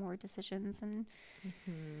even more decisions and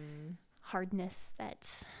hardness that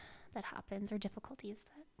happens, or difficulties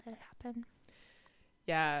that happen.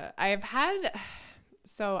 Yeah, I've had,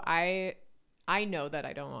 so I know that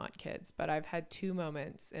I don't want kids, but I've had 2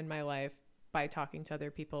 moments in my life by talking to other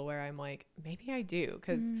people where I'm like, maybe I do.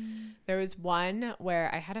 Because there was one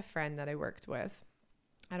where I had a friend that I worked with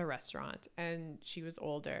at a restaurant, and she was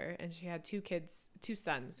older, and she had 2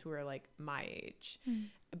 sons who were like my age,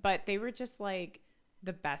 but they were just like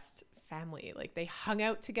the best family. Like they hung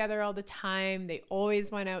out together all the time. They always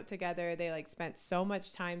went out together. They like spent so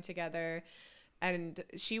much time together. And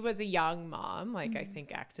she was a young mom, like I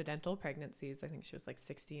think accidental pregnancies. I think she was like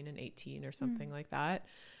 16 and 18 or something like that.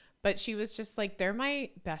 But she was just like, they're my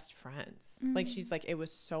best friends. Like she's like, it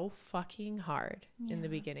was so fucking hard in the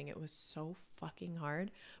beginning. It was so fucking hard.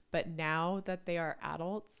 But now that they are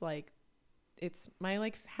adults, like it's my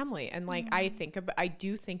like family. And like I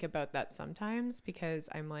do think about that sometimes, because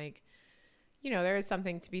I'm like, you know, there is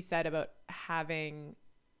something to be said about having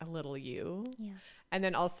a little you. Yeah. And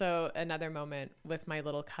then also another moment with my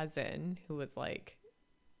little cousin who was like,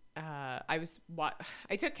 I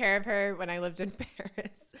took care of her when I lived in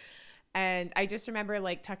Paris. And I just remember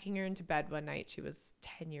like tucking her into bed one night. She was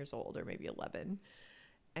 10 years old or maybe 11.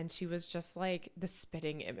 And she was just like the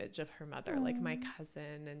spitting image of her mother, like my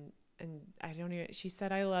cousin. And I don't even, she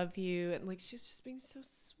said, "I love you." And like, she was just being so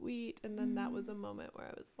sweet. And then that was a moment where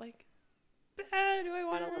I was like, do I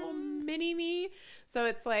want a little mini me? So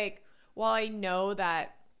it's like, while I know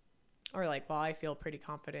that, or like, while I feel pretty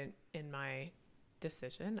confident in my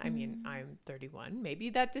decision, I mean, I'm 31,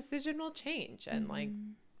 maybe that decision will change, and like,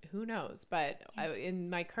 who knows? But in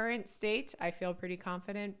my current state, I feel pretty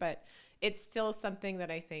confident, but it's still something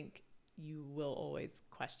that I think you will always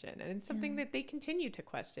question. And it's something that they continue to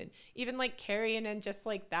question. Even like Carrie, and just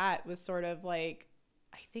like that was sort of like,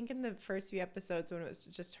 I think in the first few episodes when it was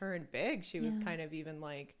just her and Big, she was kind of even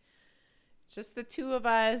like, just the two of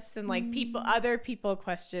us, and like other people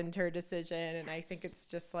questioned her decision. And I think it's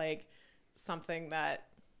just like something that,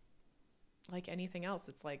 like anything else,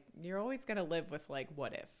 it's like you're always gonna live with like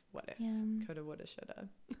what if coulda, woulda, shoulda.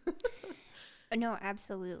 No,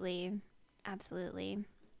 absolutely.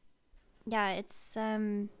 Yeah, it's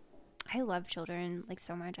I love children like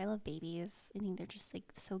so much. I love babies. I think they're just like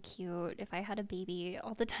so cute. If I had a baby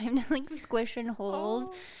all the time to like squish and hold,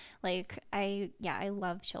 like I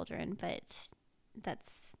love children, but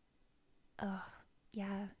that's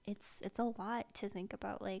it's a lot to think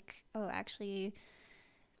about, like, oh, actually,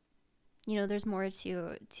 you know, there's more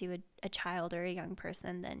to a child or a young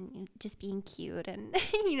person than just being cute and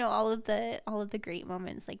you know, all of the great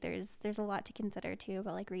moments. Like there's a lot to consider too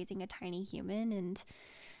about like raising a tiny human. And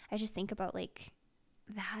I just think about like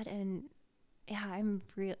that, and yeah, I'm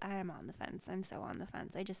on the fence. I'm so on the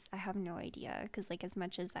fence. I have no idea, because like as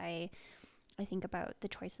much as I think about the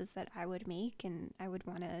choices that I would make, and I would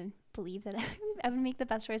want to believe that I would make the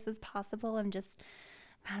best choices possible,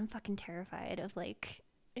 I'm fucking terrified of like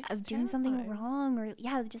of doing something wrong, or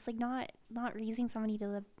just like not raising somebody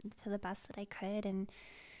to the best that I could. And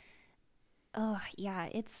I'm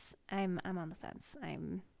on the fence.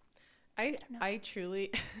 I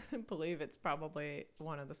truly believe it's probably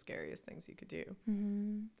one of the scariest things you could do,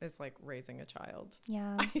 is like raising a child.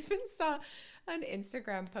 Yeah. I even saw an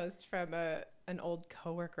Instagram post from an old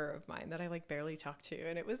coworker of mine that I like barely talk to,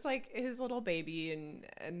 and it was like his little baby,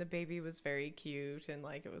 and the baby was very cute, and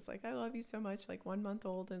like it was like, I love you so much, like 1 month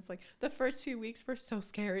old, and it's like the first few weeks were so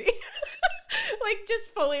scary. Like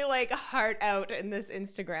just fully like heart out in this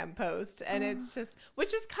Instagram post. And it's just,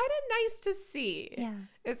 which was kind of nice to see. Yeah.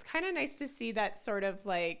 It's kind of nice to see that sort of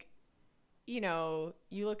like, you know,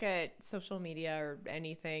 you look at social media or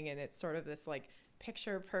anything, and it's sort of this like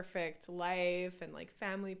picture perfect life and like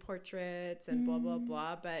family portraits and blah, blah,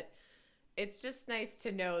 blah. But it's just nice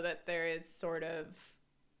to know that there is sort of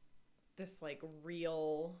this like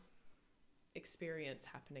real experience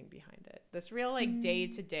happening behind it. This real like day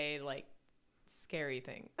to day, like, scary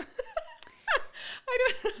thing.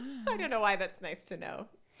 I don't know why that's nice to know.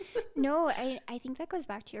 No, I think that goes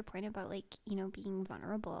back to your point about like, you know, being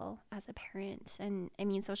vulnerable as a parent. And I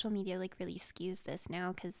mean, social media like really skews this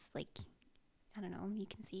now, because like, I don't know, you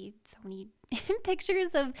can see so many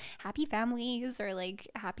pictures of happy families or like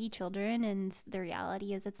happy children, and the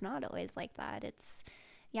reality is it's not always like that. It's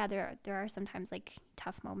there are sometimes like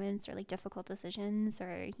tough moments or like difficult decisions,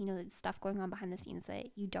 or you know, stuff going on behind the scenes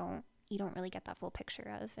that you don't really get that full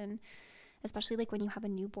picture of. And especially like when you have a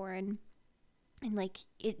newborn, and like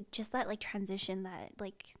it just that like transition, that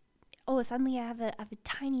like, oh, suddenly I have a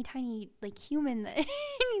tiny like human that I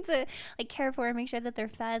need to like care for and make sure that they're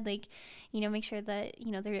fed, like, you know, make sure that,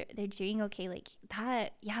 you know, they're doing okay. Like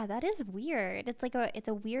that is weird. It's like it's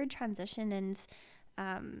a weird transition, and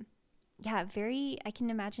I can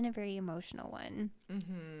imagine a very emotional one.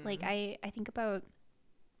 Like I think about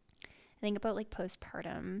like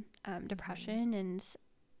postpartum depression, and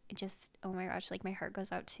it just, oh my gosh, like my heart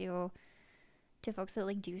goes out to folks that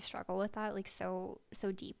like do struggle with that like so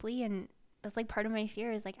deeply. And that's like part of my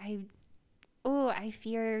fear, is like I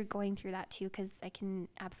fear going through that too, because I can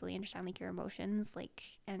absolutely understand like your emotions, like,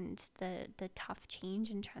 and the tough change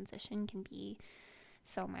and transition can be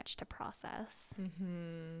so much to process,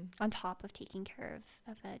 on top of taking care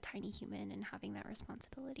of a tiny human and having that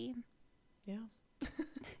responsibility.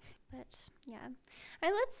 But yeah,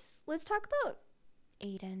 let's talk about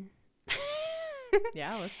Aiden.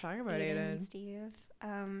 Yeah, let's talk about Aiden. Steve.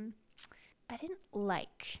 I didn't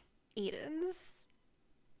like Aiden's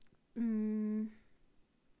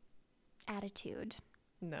attitude.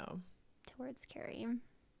 No. Towards Carrie.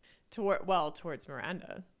 Towards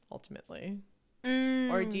Miranda, ultimately.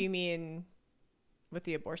 Or do you mean with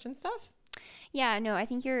the abortion stuff? Yeah, no, I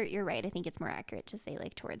think you're right. I think it's more accurate to say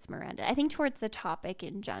like towards Miranda. I think towards the topic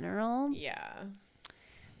in general. Yeah.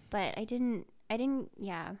 But I didn't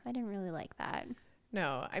really like that.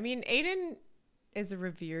 No, I mean, Aiden is a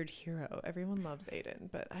revered hero. Everyone loves Aiden,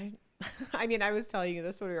 but I mean, I was telling you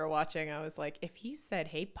this when we were watching. I was like, if he said,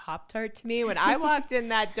 "Hey, Pop-Tart" to me when I walked in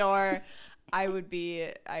that door, I would be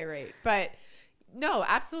irate. But no,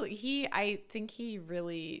 absolutely. I think he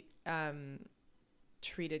really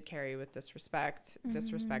treated Carrie with disrespect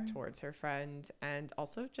towards her friend, and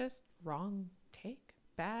also just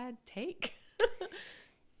bad take.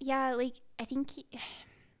 Yeah, like I think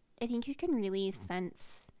you can really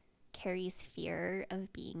sense Carrie's fear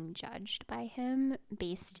of being judged by him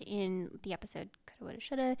based in the episode Coulda, Woulda,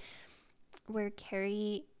 Shoulda, where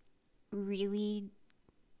Carrie really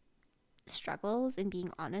struggles in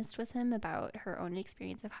being honest with him about her own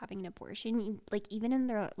experience of having an abortion. Like, even in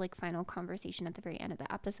their like final conversation at the very end of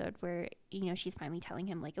the episode, where, you know, she's finally telling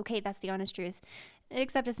him like, okay, that's the honest truth,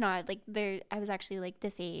 except it's not, like, I was actually like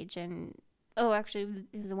this age, and oh, actually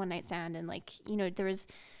it was a one night stand, and like, you know,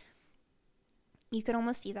 you could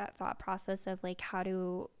almost see that thought process of like, how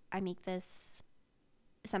do I make this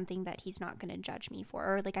something that he's not going to judge me for,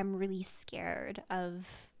 or like, I'm really scared of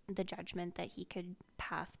the judgment that he could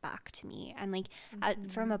pass back to me. And like,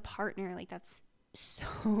 from a partner, like, that's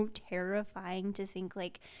so terrifying to think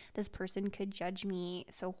like this person could judge me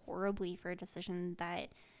so horribly for a decision that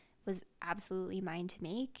was absolutely mine to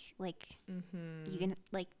make. Like, you can,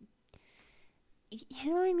 like, you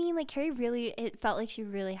know what I mean? Like, Carrie really, it felt like she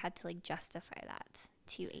really had to like justify that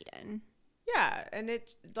to Aiden. Yeah, and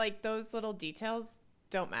it, like, those little details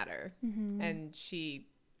don't matter. And she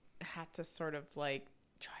had to sort of like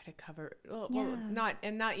try to cover,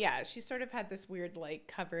 she sort of had this weird like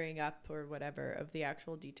covering up or whatever of the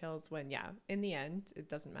actual details, when in the end it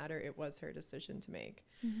doesn't matter. It was her decision to make.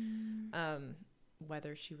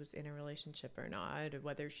 Whether she was in a relationship or not, or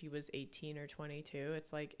whether she was 18 or 22,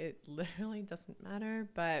 it's like, it literally doesn't matter.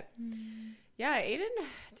 But Aiden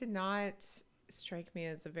did not strike me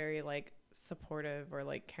as a very like supportive or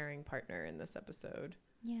like caring partner in this episode.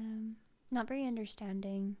 Not very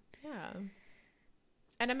understanding.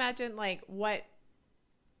 And imagine, like, what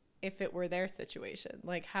if it were their situation?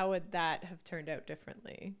 Like, how would that have turned out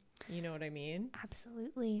differently? You know what I mean?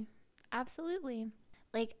 Absolutely.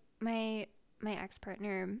 Like, my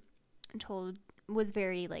ex-partner was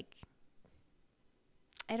very like,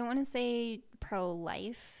 I don't want to say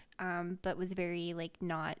pro-life, but was very like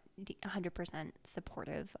not 100%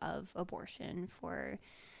 supportive of abortion for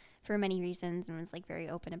many reasons, and was like very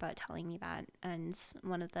open about telling me that. And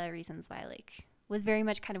one of the reasons why like was very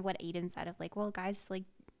much kind of what Aiden said of like, well, guys like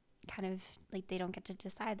kind of like, they don't get to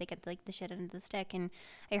decide, they get like the shit under the stick. And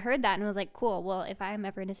I heard that and was like, cool, well, if I'm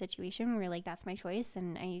ever in a situation where like that's my choice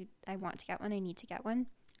and I want to get one, I need to get one,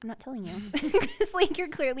 I'm not telling you. It's like, you're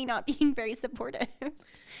clearly not being very supportive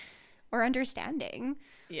or understanding.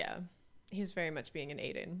 He's very much being an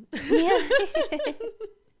Aiden.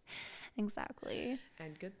 Exactly.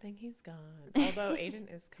 And good thing he's gone. Although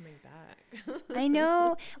Aiden is coming back. I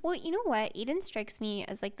know. Well, you know what? Aiden strikes me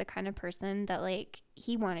as like the kind of person that like,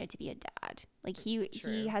 he wanted to be a dad. Like,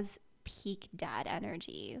 he has peak dad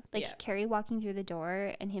energy. Like, Carrie walking through the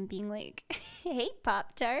door and him being like, hey,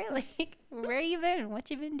 Pop-Tart, like, where you been?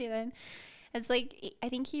 What you been doing? It's like, I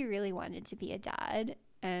think he really wanted to be a dad,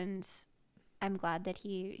 and I'm glad that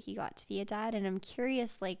he got to be a dad. And I'm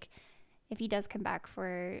curious, like, if he does come back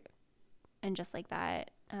for And Just Like That,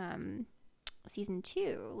 season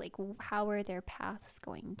 2, like, how are their paths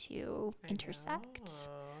going to intersect?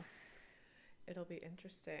 It'll be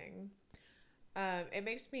interesting. It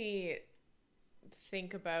makes me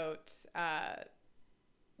think about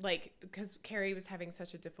like, because Carrie was having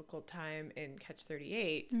such a difficult time in Catch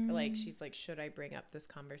 38. Like, she's like, should I bring up this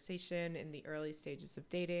conversation in the early stages of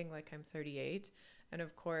dating? Like, I'm 38. And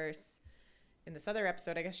of course, in this other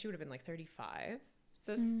episode, I guess she would have been like 35.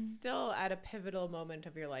 So still at a pivotal moment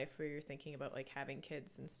of your life where you're thinking about like having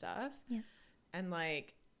kids and stuff. And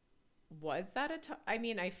like, was that I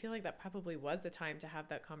mean, I feel like that probably was a time to have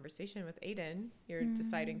that conversation with Aiden. You're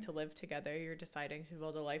deciding to live together. You're deciding to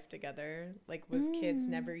build a life together. Like, was kids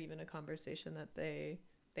never even a conversation that they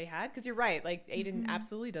had? Because you're right. Like, Aiden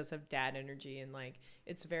absolutely does have dad energy, and like,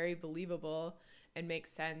 it's very believable and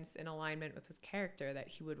makes sense in alignment with his character that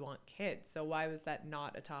he would want kids. So why was that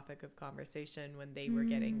not a topic of conversation when they were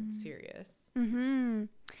getting serious?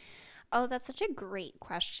 Oh, that's such a great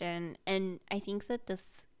question. And I think that this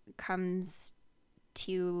comes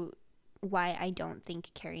to why I don't think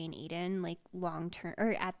Carrie and Aiden, like, long term,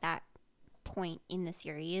 or at that point in the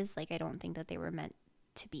series, like, I don't think that they were meant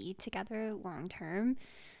to be together long term,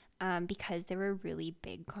 because there were really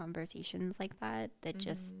big conversations like that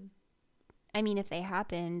just, I mean, if they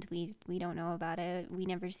happened, we don't know about it. We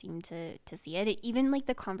never seem to see it. Even like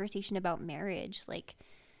the conversation about marriage, like,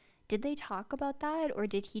 did they talk about that, or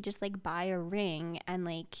did he just like buy a ring and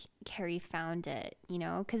like Carrie found it, you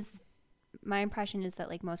know? Because my impression is that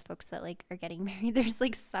like most folks that like are getting married, there's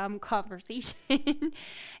like some conversation.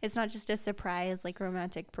 It's not just a surprise like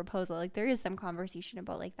romantic proposal. Like, there is some conversation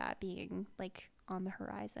about like that being like on the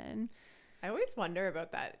horizon. I always wonder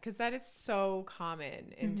about that, because that is so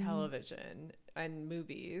common in television and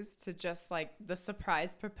movies, to just like the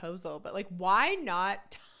surprise proposal. But like, why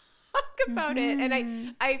not talk about it.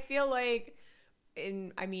 And I feel like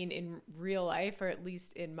in real life, or at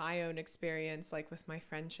least in my own experience, like with my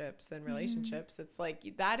friendships and relationships, it's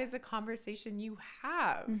like that is a conversation you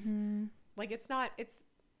have. Like it's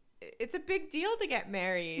a big deal to get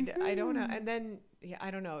married. I don't know. And then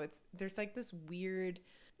I don't know, there's like this weird,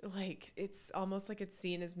 like it's almost like it's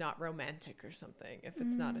seen as not romantic or something if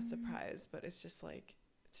it's not a surprise, but it's just like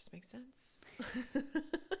it just makes sense.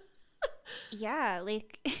 Yeah,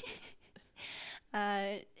 like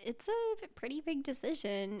it's a pretty big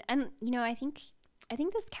decision. And I think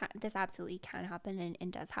this absolutely can happen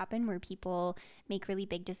and does happen, where people make really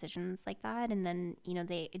big decisions like that, and then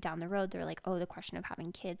they down the road they're like, oh, the question of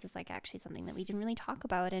having kids is like actually something that we didn't really talk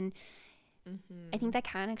about. And I think that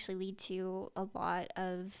can actually lead to a lot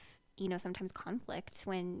of sometimes conflict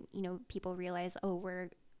when people realize, oh, we're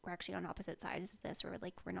actually on opposite sides of this, or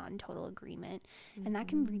like we're not in total agreement. And that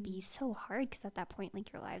can be so hard, because at that point,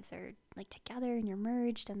 like, your lives are like together and you're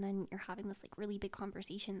merged, and then you're having this like really big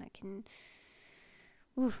conversation that can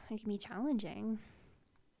it can be challenging.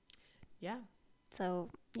 Yeah. So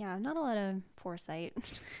yeah, not a lot of foresight.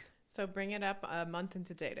 So bring it up a month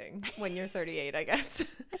into dating when you're 38, I guess.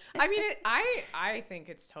 I mean, I think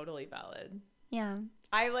it's totally valid. Yeah.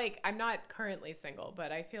 I'm not currently single,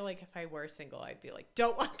 but I feel like if I were single, I'd be like,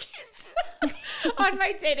 don't want kids on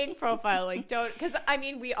my dating profile. Like, don't, because I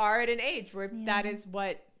mean, we are at an age where that is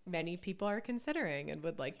what many people are considering and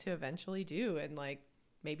would like to eventually do, and like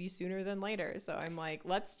maybe sooner than later. So I'm like,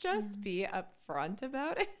 let's just be upfront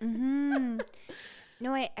about it.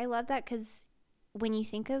 No, I love that, because when you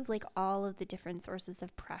think of like all of the different sources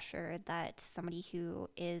of pressure that somebody who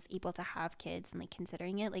is able to have kids and like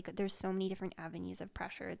considering it, like there's so many different avenues of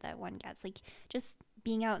pressure that one gets, like just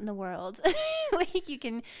being out in the world. Like you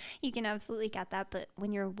can absolutely get that, but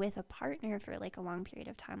when you're with a partner for like a long period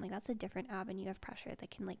of time, like that's a different avenue of pressure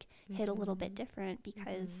that can like hit a little bit different,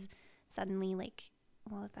 because suddenly, like,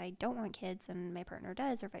 well, if I don't want kids and my partner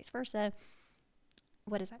does, or vice versa,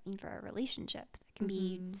 what does that mean for our relationship? That can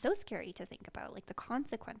be so scary to think about, like the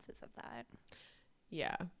consequences of that.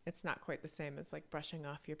 Yeah, it's not quite the same as like brushing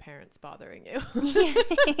off your parents bothering you.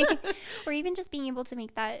 Or even just being able to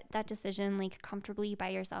make that decision like comfortably by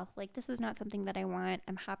yourself. Like, this is not something that I want.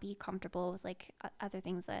 I'm happy, comfortable with like other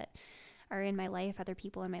things that are in my life, other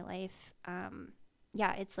people in my life.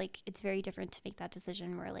 Yeah, it's like, it's very different to make that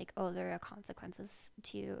decision where like, oh, there are consequences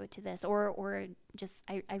to this, or just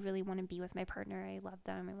I really want to be with my partner. I love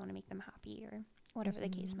them. I want to make them happy, or whatever the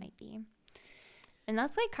case might be. And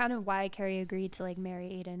that's like kind of why Carrie agreed to like marry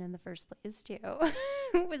Aiden in the first place too.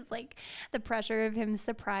 It was like the pressure of him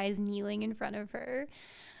surprise kneeling in front of her.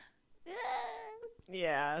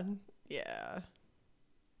 Yeah. And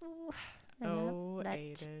that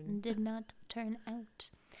Aiden did not turn out.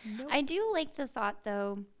 Nope. I do like the thought,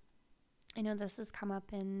 though. I know this has come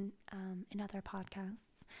up in other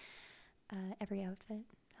podcasts. Every outfit.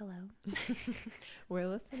 Hello. We're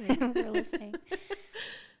listening. We're listening.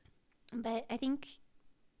 But I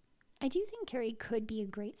do think Carrie could be a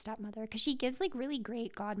great stepmother, because she gives like really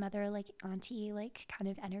great godmother, like auntie, like kind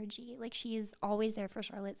of energy. Like, she's always there for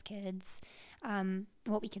Charlotte's kids.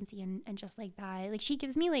 What we can see and just like that. Like, she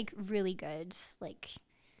gives me like really good like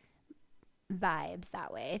vibes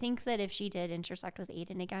that way. I think that if she did intersect with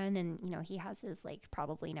Aiden again, and he has his like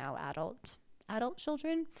probably now adult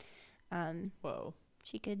children, Whoa,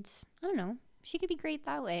 she could, I don't know, she could be great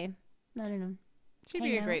that way. I don't know. She'd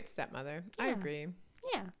be a great stepmother. Yeah. I agree.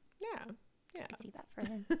 Yeah. Yeah. I could see that for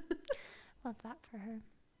her. Love that for her.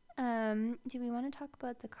 Do we want to talk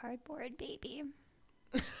about the cardboard baby?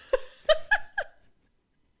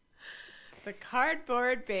 The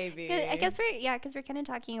cardboard baby. I guess because we're kind of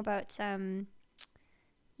talking about, Aiden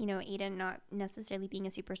not necessarily being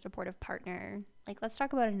a super supportive partner. Like, let's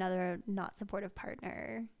talk about another not supportive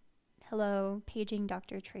partner. Hello, paging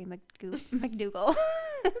Dr. Trey McDougal.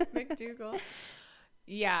 McDougal.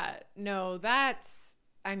 Yeah, no, that's,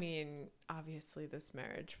 I mean, obviously this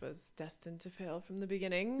marriage was destined to fail from the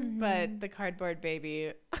beginning, but the cardboard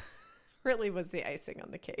baby really was the icing on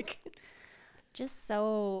the cake. Just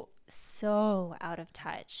so out of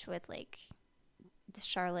touch with like the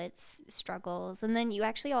Charlotte's struggles. And then you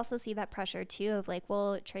actually also see that pressure too of like,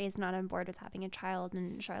 well, Trey is not on board with having a child,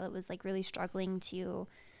 and Charlotte was like really struggling to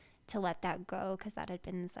let that go, because that had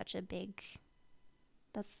been such a big,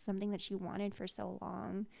 that's something that she wanted for so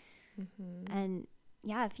long. And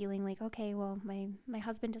yeah, feeling like, okay, well, my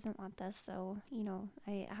husband doesn't want this, so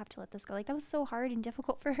I have to let this go. Like, that was so hard and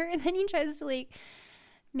difficult for her. And then he tries to like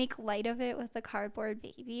make light of it with the cardboard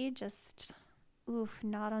baby. Just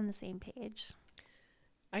not on the same page.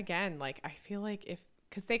 Again, like, I feel like if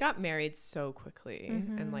because they got married so quickly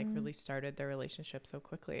and like really started their relationship so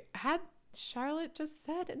quickly. Had Charlotte just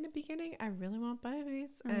said in the beginning, I really want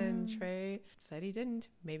babies, and Trey said he didn't,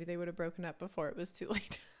 maybe they would have broken up before it was too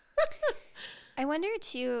late. I wonder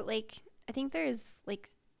too, like, I think there's like,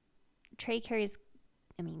 Trey carries,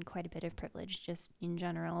 I mean, quite a bit of privilege just in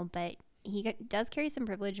general, but he does carry some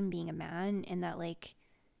privilege in being a man, in that like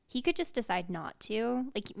he could just decide not to.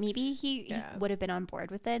 Like maybe he would have been on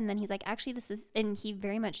board with it, and then he's like, actually this is, and he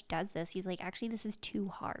very much does this, he's like, actually this is too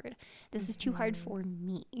hard. This is too hard for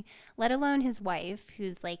me, let alone his wife,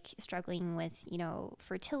 who's like struggling with, you know,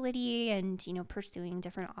 fertility and, you know, pursuing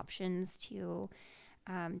different options to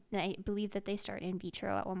I believe that they start in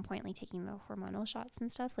vitro at one point, like taking the hormonal shots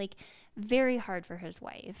and stuff, like very hard for his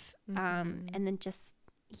wife. And then just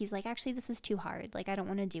he's like, actually this is too hard, like I don't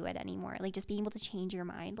want to do it anymore. Like just being able to change your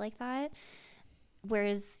mind like that,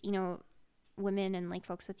 whereas, you know, women and like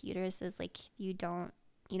folks with uteruses, like you don't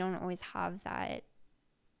always have that,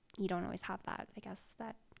 I guess,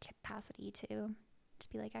 that capacity to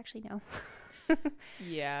be like, actually no.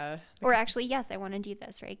 Yeah. Or actually yes, I want to do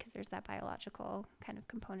this, right? Because there's that biological kind of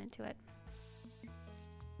component to it.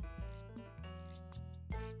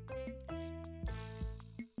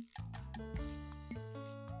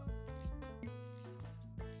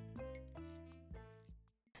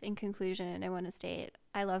 In conclusion, I want to state,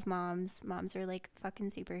 I love moms. Moms are like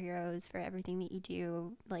fucking superheroes for everything that you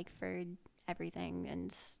do, like for everything.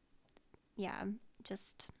 And yeah,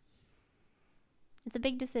 just, it's a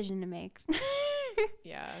big decision to make.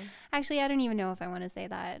 Yeah. Actually, I don't even know if I want to say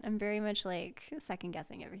that. I'm very much like second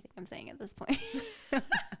guessing everything I'm saying at this point.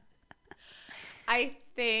 I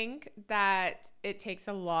think that it takes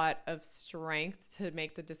a lot of strength to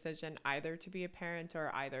make the decision either to be a parent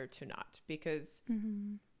or either to not, because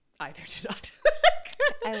either to not.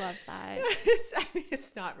 I love that.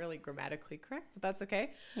 It's not really grammatically correct, but that's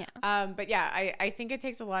okay. Yeah. But yeah, I think it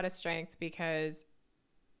takes a lot of strength because,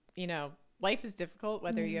 you know, life is difficult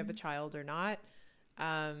whether you have a child or not.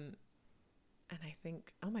 And I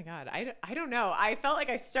think, oh my God, I don't know. I felt like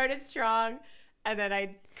I started strong and then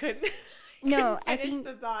I couldn't. I think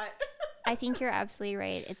the thought. I think you're absolutely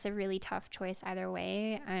right. It's a really tough choice either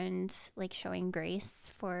way, and like showing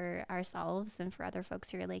grace for ourselves and for other folks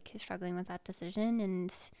who are like struggling with that decision,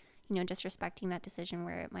 and, you know, just respecting that decision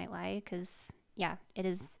where it might lie, because yeah,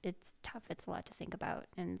 it's tough. It's a lot to think about,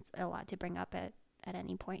 and it's a lot to bring up at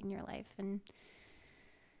any point in your life. And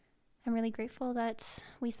I'm really grateful that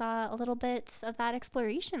we saw a little bit of that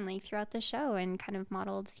exploration like throughout the show, and kind of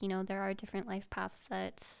modeled, you know, there are different life paths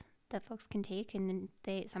that folks can take, and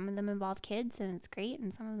some of them involve kids, and it's great,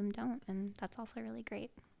 and some of them don't, and that's also really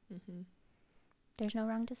great. There's no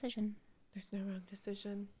wrong decision. There's no wrong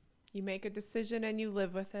decision. You make a decision and you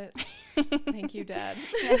live with it. Thank you, Dad.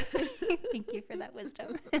 Yes. Thank you for that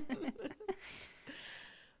wisdom.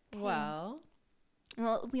 Well,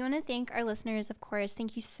 we want to thank our listeners, of course.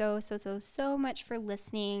 Thank you so much for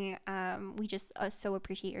listening. We just so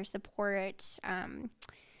appreciate your support.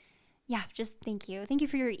 Yeah, just thank you. Thank you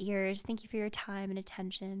for your ears. Thank you for your time and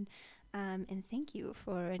attention. And thank you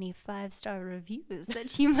for any 5-star reviews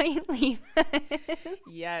that you might leave.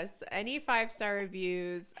 Yes, any 5-star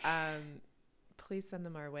reviews, please send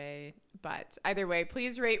them our way. But either way,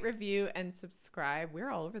 please rate, review, and subscribe. We're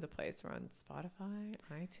all over the place. We're on Spotify,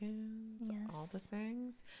 iTunes, all the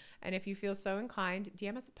things. And if you feel so inclined,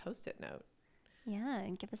 DM us a Post-it note. Yeah,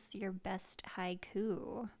 and give us your best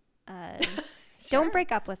haiku. Sure. Don't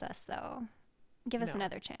break up with us, though. Give us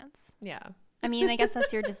another chance. Yeah. I mean, I guess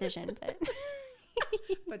that's your decision, but...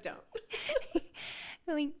 But don't.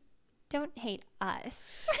 Really, don't hate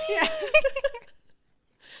us. Yeah.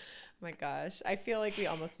 My gosh. I feel like we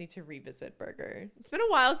almost need to revisit Burger. It's been a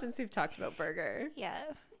while since we've talked about Burger. Yeah.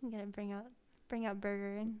 I'm going to bring out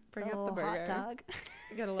Burger and bring up the burger. hot dog.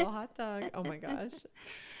 We got a little hot dog. Oh, my gosh.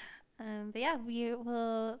 But yeah, we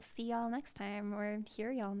will see y'all next time, or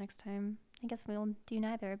hear y'all next time. I guess we'll do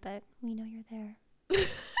neither, but we know you're there.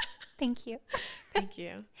 Thank you. Thank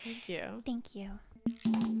you. Thank you. Thank you.